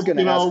 I was going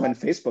to ask when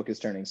Facebook is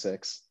turning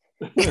 6.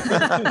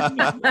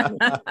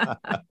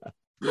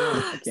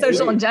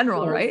 Social in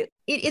general, right?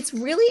 It's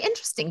really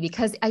interesting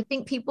because I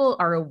think people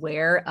are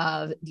aware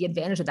of the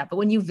advantage of that. But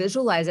when you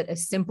visualize it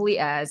as simply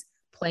as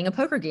playing a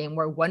poker game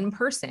where one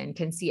person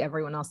can see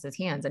everyone else's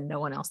hands and no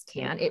one else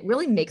can, it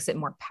really makes it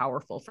more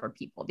powerful for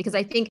people. Because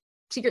I think,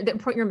 to the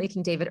point you're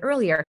making, David,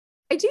 earlier,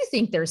 I do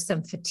think there's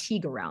some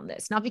fatigue around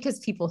this, not because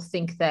people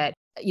think that,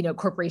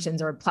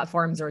 corporations or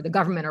platforms or the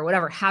government or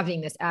whatever having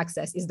this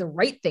access is the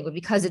right thing, but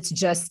because it's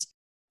just,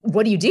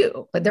 what do you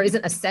do? But there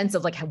isn't a sense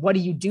of what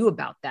do you do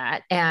about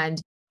that? And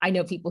I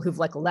know people who've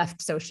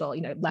left social,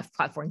 left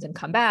platforms and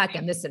come back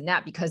and this and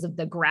that because of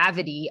the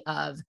gravity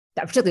of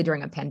that, particularly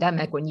during a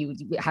pandemic when you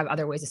have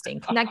other ways of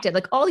staying connected.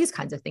 All these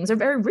kinds of things are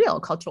very real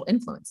cultural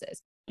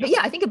influences. But yeah,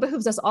 I think it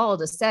behooves us all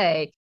to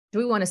say, do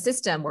we want a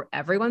system where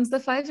everyone's the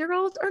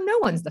 5-year-old or no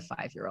one's the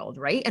 5-year-old,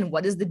 right? And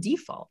what is the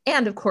default?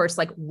 And of course,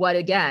 what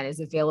again is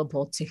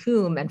available to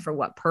whom and for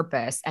what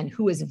purpose, and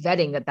who is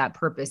vetting that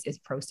purpose is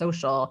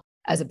pro-social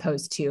as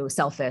opposed to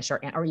selfish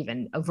or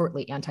even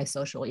overtly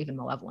antisocial, even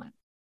malevolent.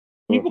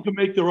 People can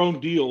make their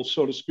own deals,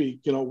 so to speak,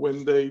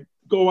 when they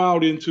go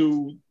out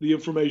into the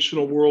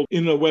informational world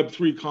in a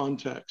Web3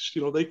 context.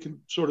 They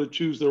can sort of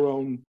choose their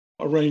own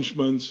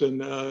arrangements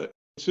and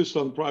insist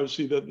on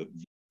privacy, that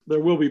there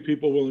will be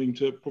people willing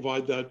to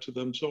provide that to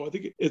them. So I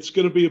think it's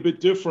going to be a bit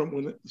different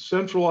when the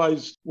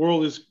centralized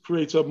world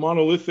creates a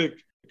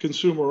monolithic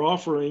consumer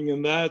offering,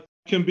 and that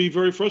can be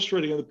very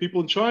frustrating. And the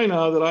people in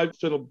China that I've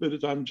spent a bit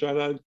of time in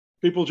China,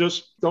 people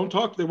just don't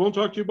talk. They won't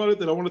talk to you about it.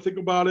 They don't want to think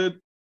about it.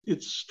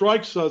 It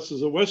strikes us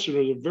as a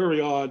Westerner as a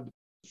very odd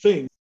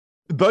thing.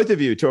 Both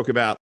of you talk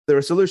about there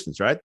are solutions,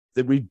 right?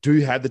 That we do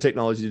have the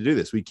technology to do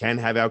this. We can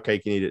have our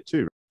cake and eat it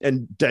too.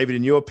 And David,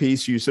 in your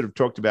piece, you sort of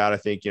talked about, I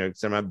think,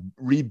 some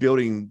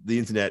rebuilding the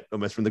internet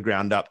almost from the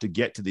ground up to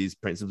get to these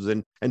principles.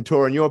 And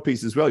Tor, in your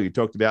piece as well, you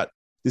talked about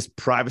this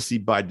privacy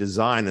by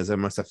design as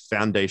almost a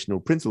foundational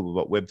principle of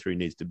what Web3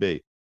 needs to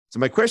be. So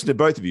my question to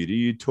both of you, to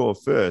you, Tor,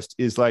 first,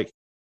 is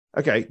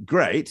okay,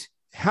 great.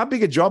 How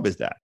big a job is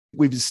that?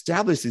 We've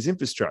established this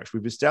infrastructure.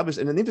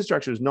 And an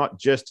infrastructure is not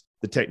just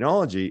the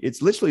technology.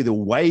 It's literally the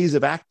ways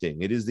of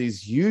acting. It is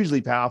these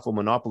hugely powerful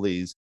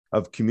monopolies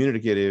of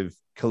communicative,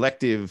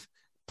 collective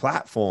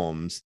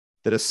platforms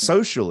that are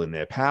social in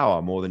their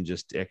power more than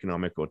just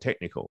economic or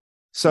technical.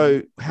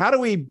 So how do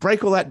we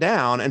break all that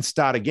down and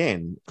start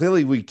again?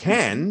 Clearly we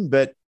can,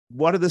 but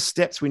what are the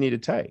steps we need to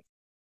take?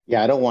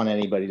 Yeah, I don't want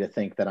anybody to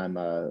think that I'm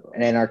an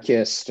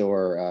anarchist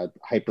or a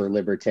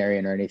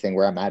hyper-libertarian or anything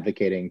where I'm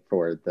advocating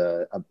for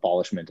the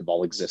abolishment of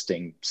all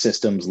existing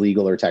systems,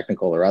 legal or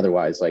technical or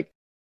otherwise.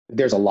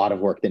 There's a lot of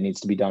work that needs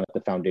to be done at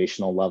the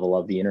foundational level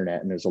of the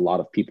internet, and there's a lot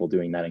of people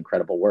doing that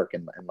incredible work.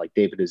 And like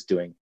David is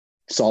doing,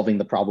 solving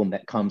the problem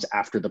that comes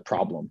after the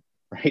problem,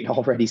 right?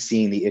 Already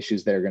seeing the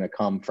issues that are going to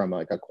come from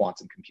a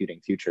quantum computing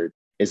future.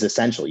 is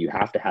essential. You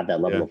have to have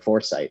that level of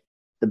foresight.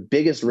 The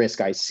biggest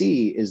risk I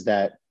see is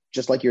that,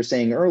 just like you're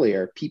saying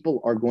earlier,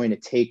 people are going to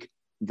take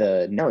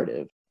the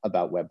narrative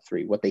about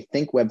Web3, what they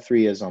think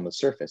Web3 is on the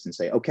surface, and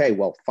say, okay,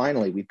 well,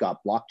 finally, we've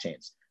got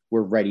blockchains.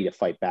 We're ready to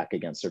fight back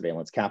against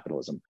surveillance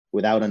capitalism,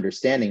 without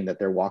understanding that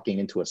they're walking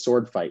into a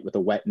sword fight with a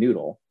wet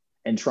noodle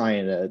and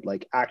trying to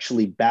like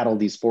actually battle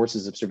these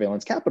forces of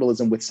surveillance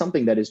capitalism with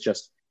something that is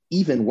just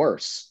even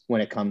worse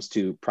when it comes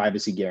to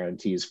privacy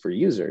guarantees for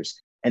users.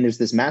 And there's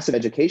this massive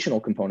educational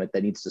component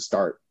that needs to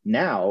start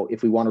now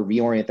if we want to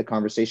reorient the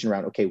conversation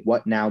around, okay,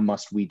 what now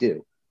must we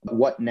do?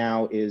 What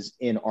now is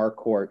in our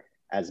court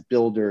as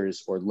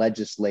builders or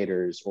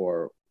legislators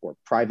or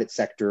private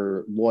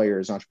sector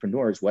lawyers,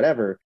 entrepreneurs,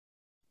 whatever?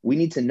 We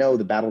need to know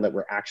the battle that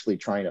we're actually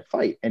trying to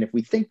fight. And if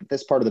we think that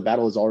this part of the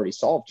battle is already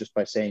solved just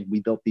by saying we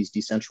built these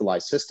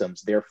decentralized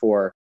systems,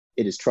 therefore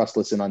it is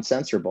trustless and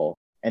uncensorable,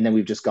 and then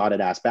we've just got it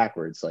ass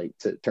backwards, like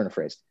to turn a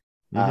phrase.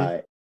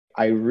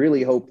 I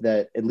really hope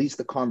that at least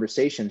the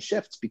conversation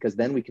shifts, because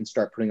then we can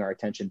start putting our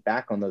attention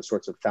back on those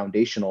sorts of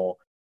foundational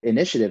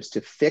initiatives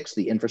to fix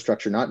the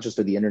infrastructure, not just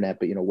of the internet,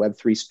 but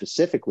Web3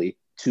 specifically,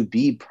 to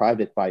be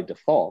private by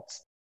default.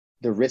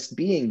 The risk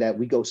being that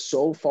we go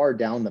so far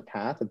down the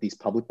path of these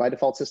public by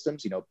default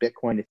systems,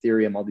 Bitcoin,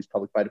 Ethereum, all these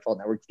public by default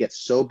networks get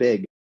so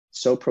big,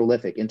 so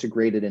prolific,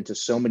 integrated into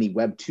so many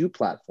Web 2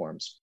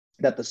 platforms,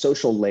 that the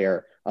social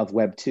layer of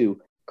Web 2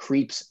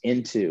 creeps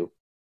into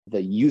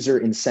the user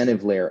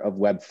incentive layer of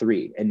Web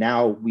 3. And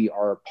now we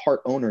are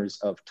part owners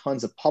of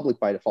tons of public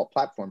by default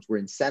platforms. We're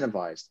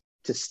incentivized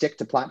to stick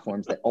to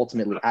platforms that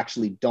ultimately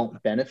actually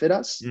don't benefit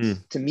us.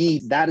 To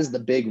me, that is the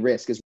big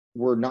risk, is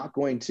we're not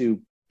going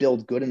to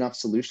build good enough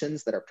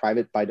solutions that are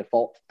private by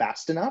default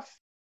fast enough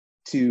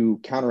to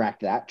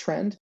counteract that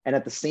trend. And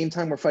at the same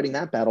time we're fighting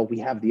that battle, we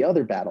have the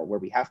other battle where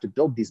we have to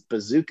build these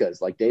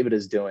bazookas like David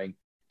is doing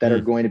that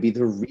are going to be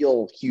the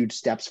real huge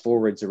steps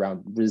forwards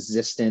around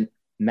resistant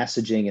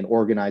messaging and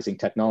organizing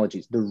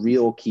technologies, the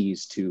real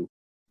keys to,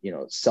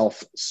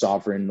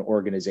 self-sovereign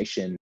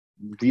organization,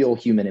 real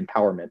human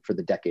empowerment for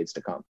the decades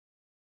to come.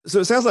 So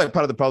it sounds like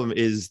part of the problem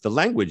is the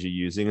language you're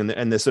using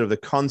and the sort of the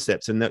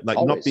concepts and that, like,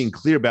 not being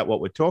clear about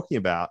what we're talking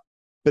about.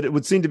 But it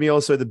would seem to me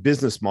also the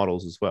business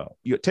models as well.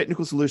 You got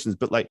technical solutions,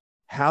 but like,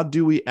 how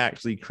do we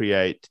actually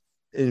create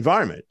an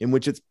environment in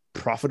which it's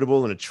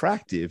profitable and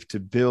attractive to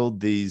build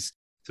these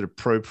sort of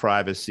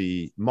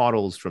pro-privacy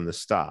models from the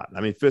start?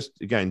 I mean, first,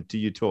 again, to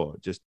you, Tor,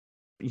 just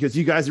because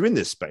you guys are in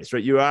this space,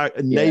 right? You are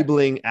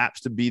enabling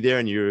apps to be there,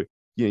 and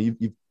you've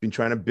been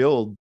trying to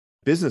build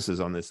businesses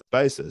on this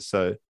basis.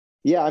 So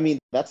yeah, I mean,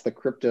 that's the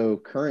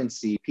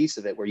cryptocurrency piece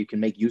of it, where you can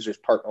make users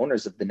part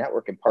owners of the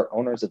network and part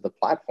owners of the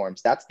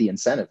platforms. That's the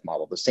incentive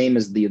model, the same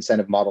as the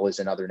incentive model is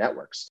in other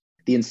networks.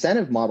 The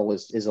incentive model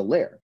is a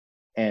layer,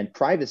 and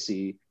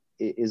privacy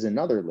is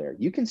another layer.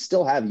 You can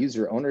still have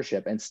user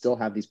ownership and still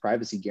have these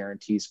privacy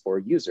guarantees for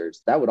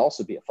users. That would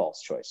also be a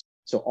false choice.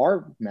 So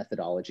our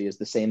methodology is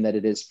the same that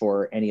it is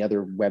for any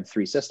other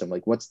Web3 system.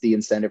 Like, what's the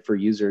incentive for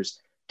users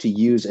to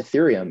use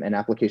Ethereum and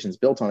applications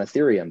built on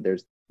Ethereum?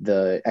 There's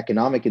the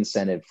economic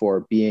incentive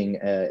for being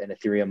an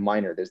Ethereum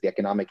miner. There's the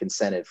economic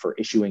incentive for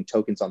issuing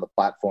tokens on the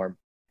platform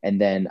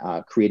and then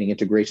creating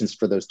integrations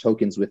for those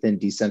tokens within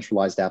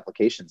decentralized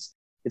applications.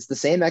 It's the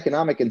same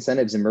economic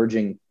incentives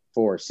emerging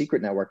for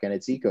Secret Network and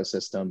its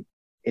ecosystem.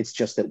 It's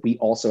just that we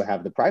also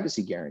have the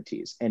privacy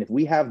guarantees. And if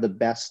we have the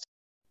best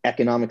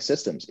economic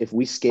systems, if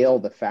we scale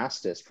the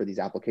fastest for these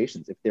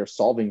applications, if they're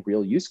solving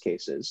real use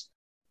cases,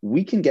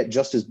 we can get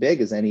just as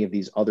big as any of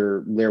these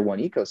other layer one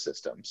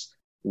ecosystems.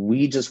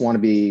 We just want to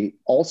be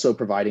also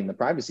providing the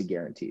privacy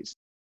guarantees.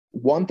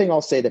 One thing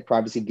I'll say that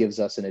privacy gives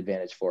us an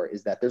advantage for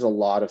is that there's a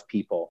lot of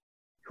people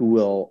who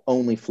will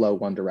only flow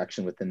one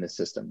direction within the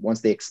system.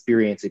 Once they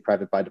experience a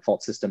private by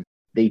default system,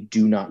 they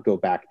do not go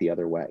back the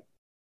other way.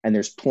 And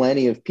there's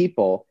plenty of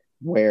people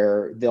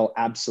where they'll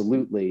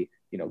absolutely,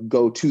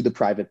 go to the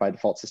private by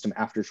default system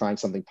after trying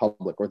something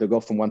public, or they'll go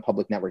from one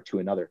public network to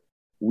another.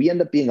 We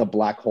end up being a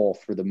black hole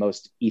for the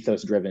most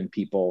ethos-driven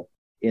people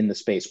in the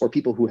space, or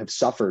people who have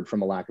suffered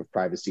from a lack of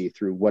privacy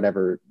through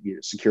whatever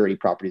security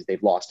properties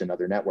they've lost in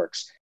other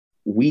networks.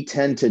 We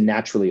tend to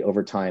naturally,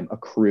 over time,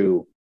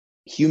 accrue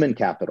human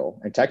capital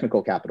and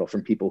technical capital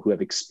from people who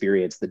have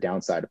experienced the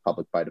downside of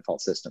public by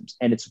default systems.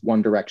 And it's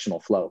one directional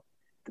flow.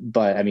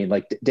 But I mean,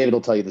 like David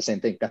will tell you the same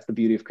thing. That's the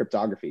beauty of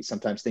cryptography.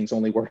 Sometimes things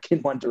only work in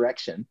one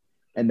direction.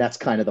 And that's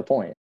kind of the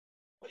point.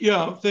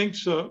 Yeah,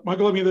 thanks,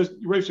 Michael. I mean, you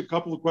raised a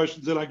couple of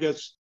questions, and I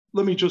guess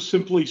let me just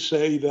simply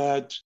say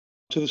that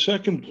to the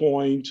second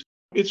point,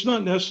 it's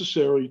not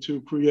necessary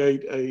to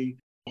create a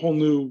whole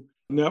new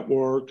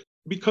network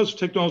because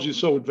technology is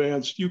so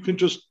advanced. You can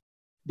just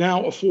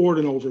now afford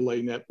an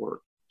overlay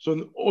network. So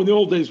in the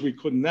old days, we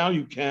couldn't. Now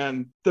you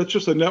can. That's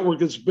just a network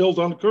that's built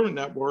on the current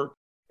network.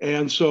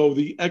 And so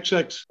the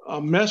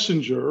XX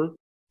Messenger,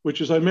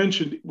 which, as I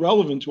mentioned,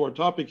 relevant to our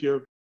topic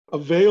here,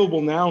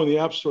 available now in the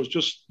app stores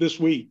just this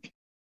week.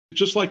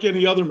 Just like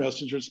any other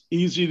messenger, it's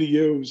easy to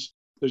use.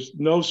 There's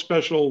no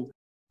special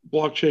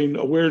blockchain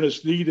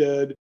awareness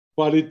needed,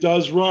 but it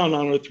does run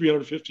on our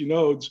 350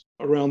 nodes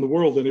around the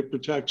world, and it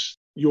protects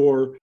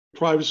your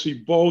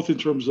privacy both in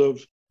terms of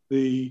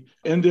the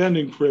end-to-end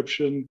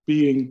encryption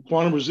being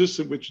quantum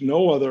resistant, which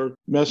no other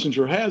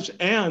messenger has,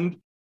 and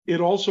it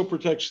also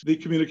protects the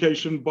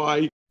communication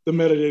by the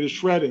metadata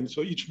shredding.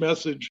 So each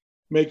message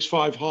makes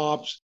 5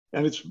 hops,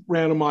 and it's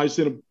randomized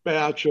in a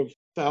batch of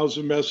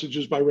 1,000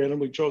 messages by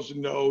randomly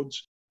chosen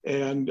nodes,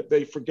 and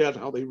they forget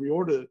how they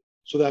reordered it.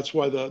 So that's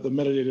why the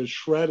metadata is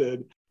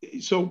shredded.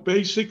 So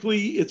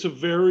basically, it's a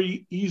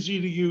very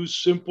easy to use,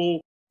 simple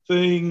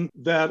thing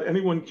that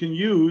anyone can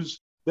use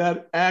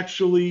that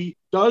actually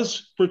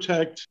does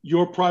protect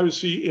your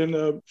privacy in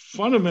a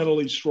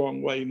fundamentally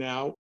strong way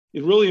now,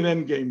 in really an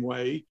endgame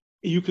way.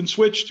 You can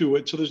switch to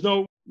it. So there's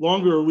no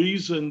longer a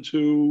reason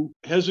to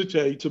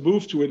hesitate to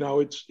move to it now.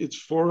 It's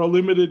for a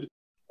limited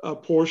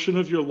portion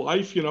of your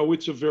life.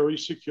 It's a very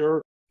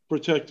secure,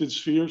 protected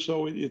sphere.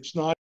 So it's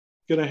not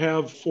going to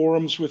have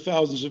forums with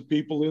thousands of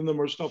people in them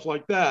or stuff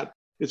like that.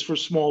 It's for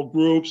small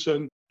groups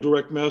and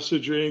direct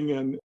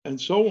messaging and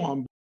so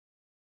on.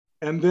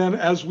 And then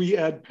as we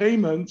add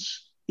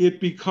payments, it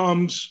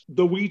becomes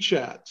the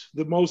WeChat,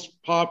 the most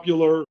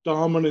popular,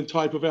 dominant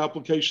type of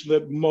application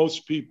that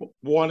most people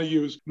want to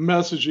use,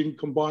 messaging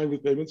combined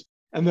with payments.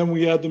 And then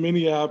we add the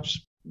mini apps,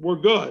 we're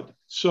good.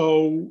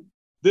 So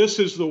this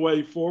is the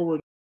way forward.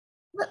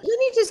 Let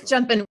me just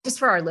jump in, just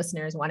for our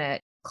listeners, want to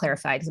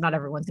clarify, because not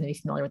everyone's going to be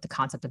familiar with the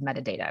concept of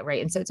metadata,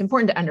 right? And so it's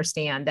important to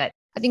understand that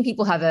I think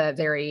people have a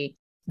very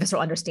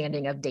visceral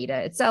understanding of data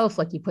itself,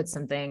 like you put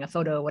something, a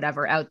photo,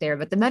 whatever out there,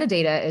 but the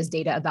metadata is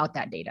data about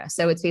that data.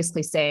 So it's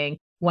basically saying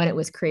when it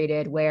was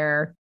created,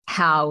 where,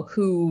 how,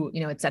 who,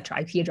 et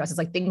cetera, IP addresses,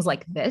 like things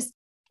like this.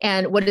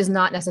 And what is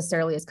not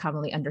necessarily as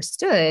commonly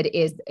understood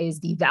is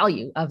the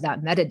value of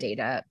that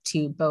metadata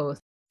to both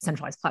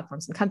centralized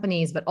platforms and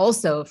companies, but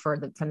also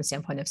from the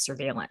standpoint of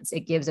surveillance.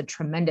 It gives a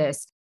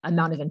tremendous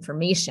amount of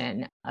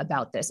information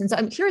about this. And so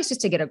I'm curious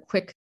just to get a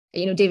quick,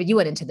 David, you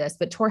went into this,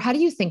 but Tor, how do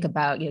you think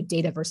about,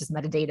 data versus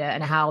metadata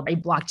and how a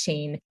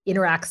blockchain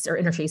interacts or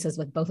interfaces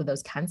with both of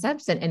those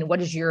concepts? And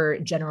what is your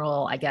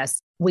general,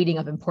 weighting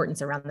of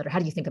importance around that? Or how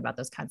do you think about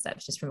those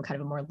concepts just from kind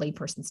of a more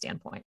layperson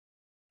standpoint?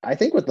 I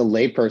think what the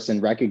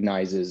layperson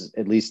recognizes,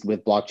 at least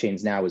with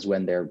blockchains now, is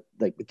when they're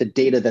like the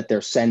data that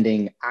they're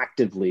sending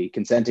actively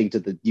consenting to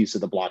the use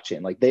of the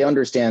blockchain. Like they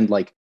understand,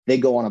 like they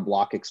go on a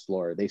block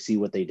explorer, they see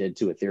what they did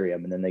to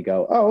Ethereum, and then they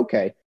go, oh,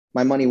 okay,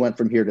 my money went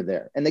from here to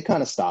there. And they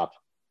kind of stop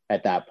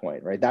at that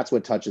point, right? That's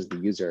what touches the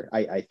user.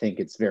 I think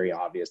it's very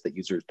obvious that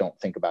users don't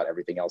think about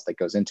everything else that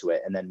goes into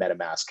it. And then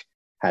MetaMask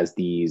has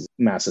these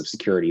massive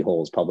security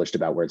holes published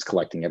about where it's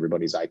collecting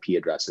everybody's IP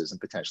addresses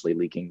and potentially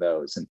leaking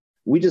those. And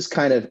we just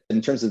kind of,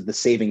 in terms of the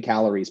saving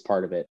calories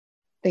part of it,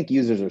 I think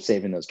users are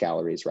saving those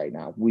calories right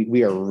now.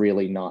 We are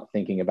really not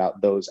thinking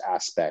about those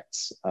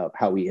aspects of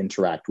how we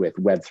interact with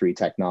Web3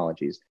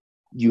 technologies.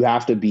 You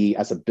have to be,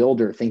 as a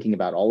builder, thinking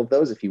about all of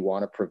those if you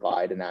want to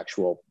provide an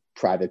actual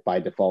private by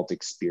default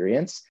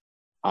experience.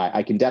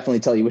 I can definitely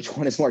tell you which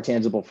one is more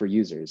tangible for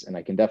users. And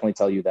I can definitely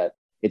tell you that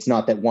it's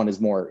not that one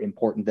is more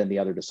important than the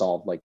other to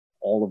solve. Like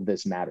all of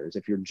this matters.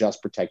 If you're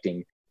just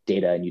protecting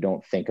data and you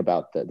don't think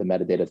about the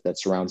metadata that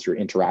surrounds your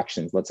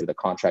interactions, let's say the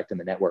contract in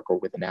the network or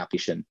with an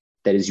application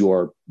that is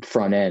your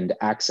front end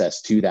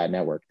access to that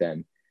network,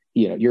 then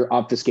you're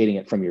obfuscating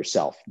it from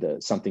yourself,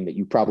 something that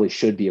you probably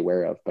should be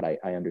aware of. But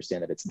I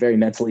understand that it's very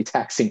mentally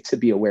taxing to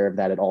be aware of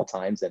that at all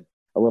times, and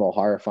a little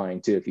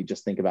horrifying too if you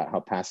just think about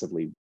how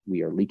passively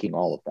we are leaking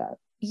all of that.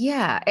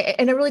 Yeah.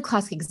 And a really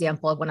classic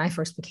example of when I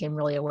first became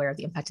really aware of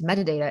the impact of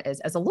metadata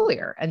is as a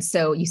lawyer. And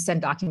so you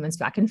send documents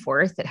back and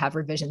forth that have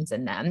revisions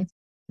in them.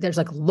 There's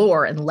like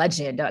lore and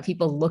legend about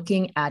people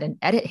looking at an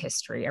edit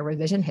history, a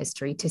revision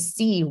history, to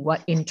see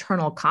what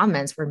internal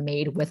comments were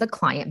made with a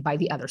client by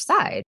the other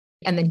side,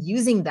 and then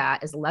using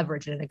that as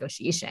leverage in a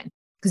negotiation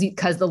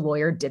because the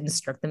lawyer didn't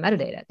strip the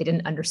metadata. They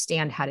didn't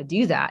understand how to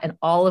do that. And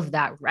all of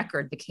that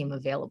record became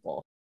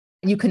available.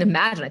 And you can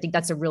imagine, I think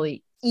that's a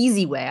really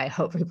easy way, I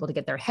hope, for people to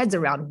get their heads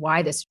around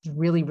why this is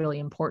really, really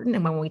important.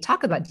 And when we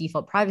talk about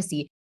default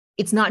privacy,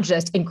 it's not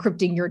just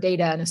encrypting your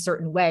data in a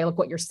certain way, look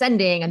what you're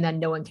sending, and then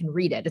no one can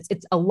read it.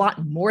 It's a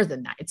lot more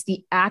than that. It's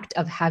the act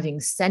of having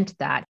sent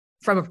that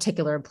from a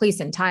particular place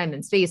and time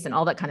and space and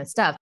all that kind of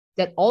stuff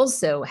that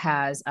also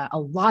has a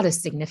lot of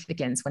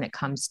significance when it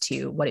comes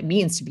to what it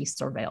means to be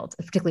surveilled,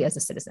 particularly as a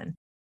citizen.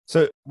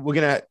 So we're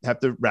going to have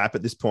to wrap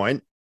at this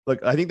point.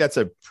 Look, I think that's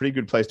a pretty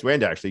good place to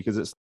end, actually, because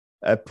it's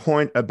a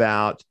point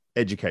about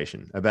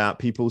education, about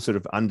people sort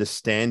of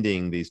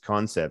understanding these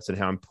concepts and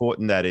how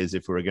important that is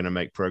if we're going to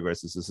make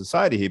progress as a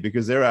society here,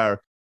 because there are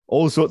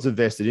all sorts of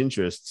vested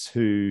interests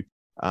who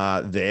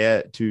are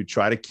there to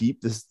try to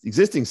keep this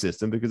existing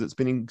system because it's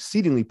been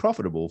exceedingly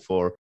profitable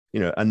for,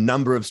 a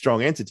number of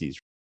strong entities.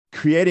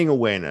 Creating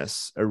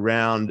awareness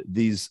around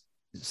these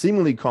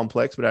seemingly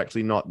complex, but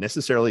actually not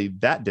necessarily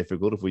that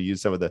difficult, if we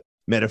use some of the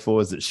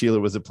metaphors that Sheila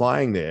was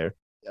applying there,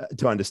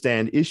 to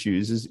understand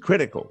issues is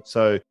critical.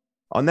 So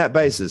on that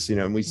basis,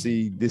 and we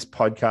see this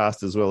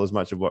podcast as well as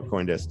much of what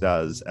CoinDesk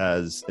does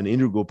as an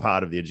integral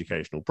part of the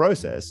educational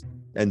process.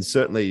 And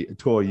certainly,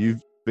 Tor,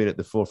 you've been at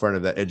the forefront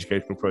of that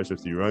educational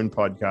process through your own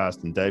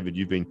podcast. And David,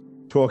 you've been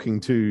talking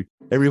to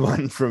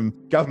everyone from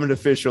government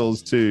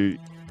officials to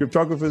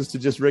cryptographers to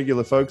just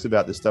regular folks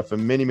about this stuff for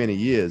many, many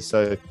years.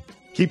 So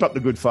keep up the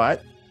good fight.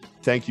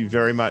 Thank you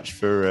very much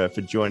for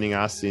joining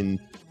us in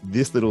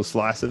this little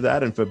slice of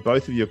that and for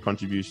both of your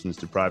contributions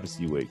to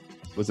Privacy Week.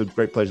 It was a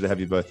great pleasure to have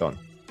you both on.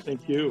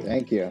 Thank you.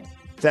 Thank you.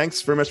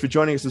 Thanks very much for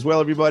joining us as well,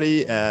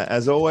 everybody.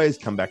 As always,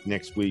 come back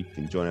next week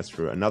and join us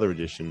for another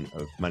edition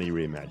of Money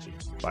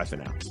Reimagined. Bye for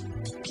now.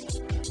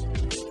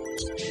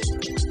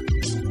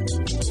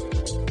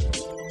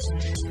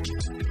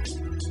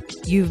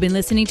 You've been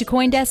listening to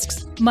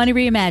CoinDesk's Money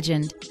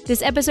Reimagined.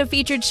 This episode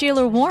featured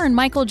Sheila Warren,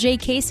 Michael J.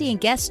 Casey, and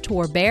guests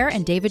Tor Bair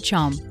and David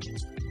Chum.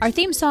 Our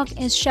theme song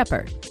is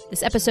Shepherd.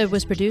 This episode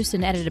was produced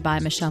and edited by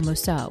Michelle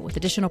Mousseau, with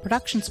additional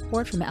production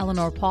support from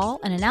Eleanor Paul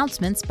and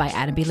announcements by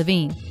Adam B.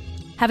 Levine.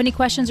 Have any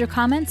questions or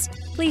comments?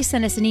 Please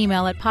send us an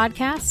email at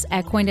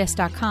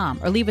podcasts@coindesk.com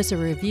or leave us a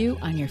review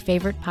on your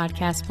favorite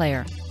podcast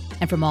player.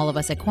 And from all of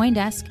us at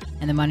CoinDesk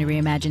and the Money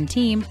Reimagined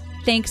team,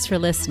 thanks for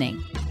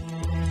listening.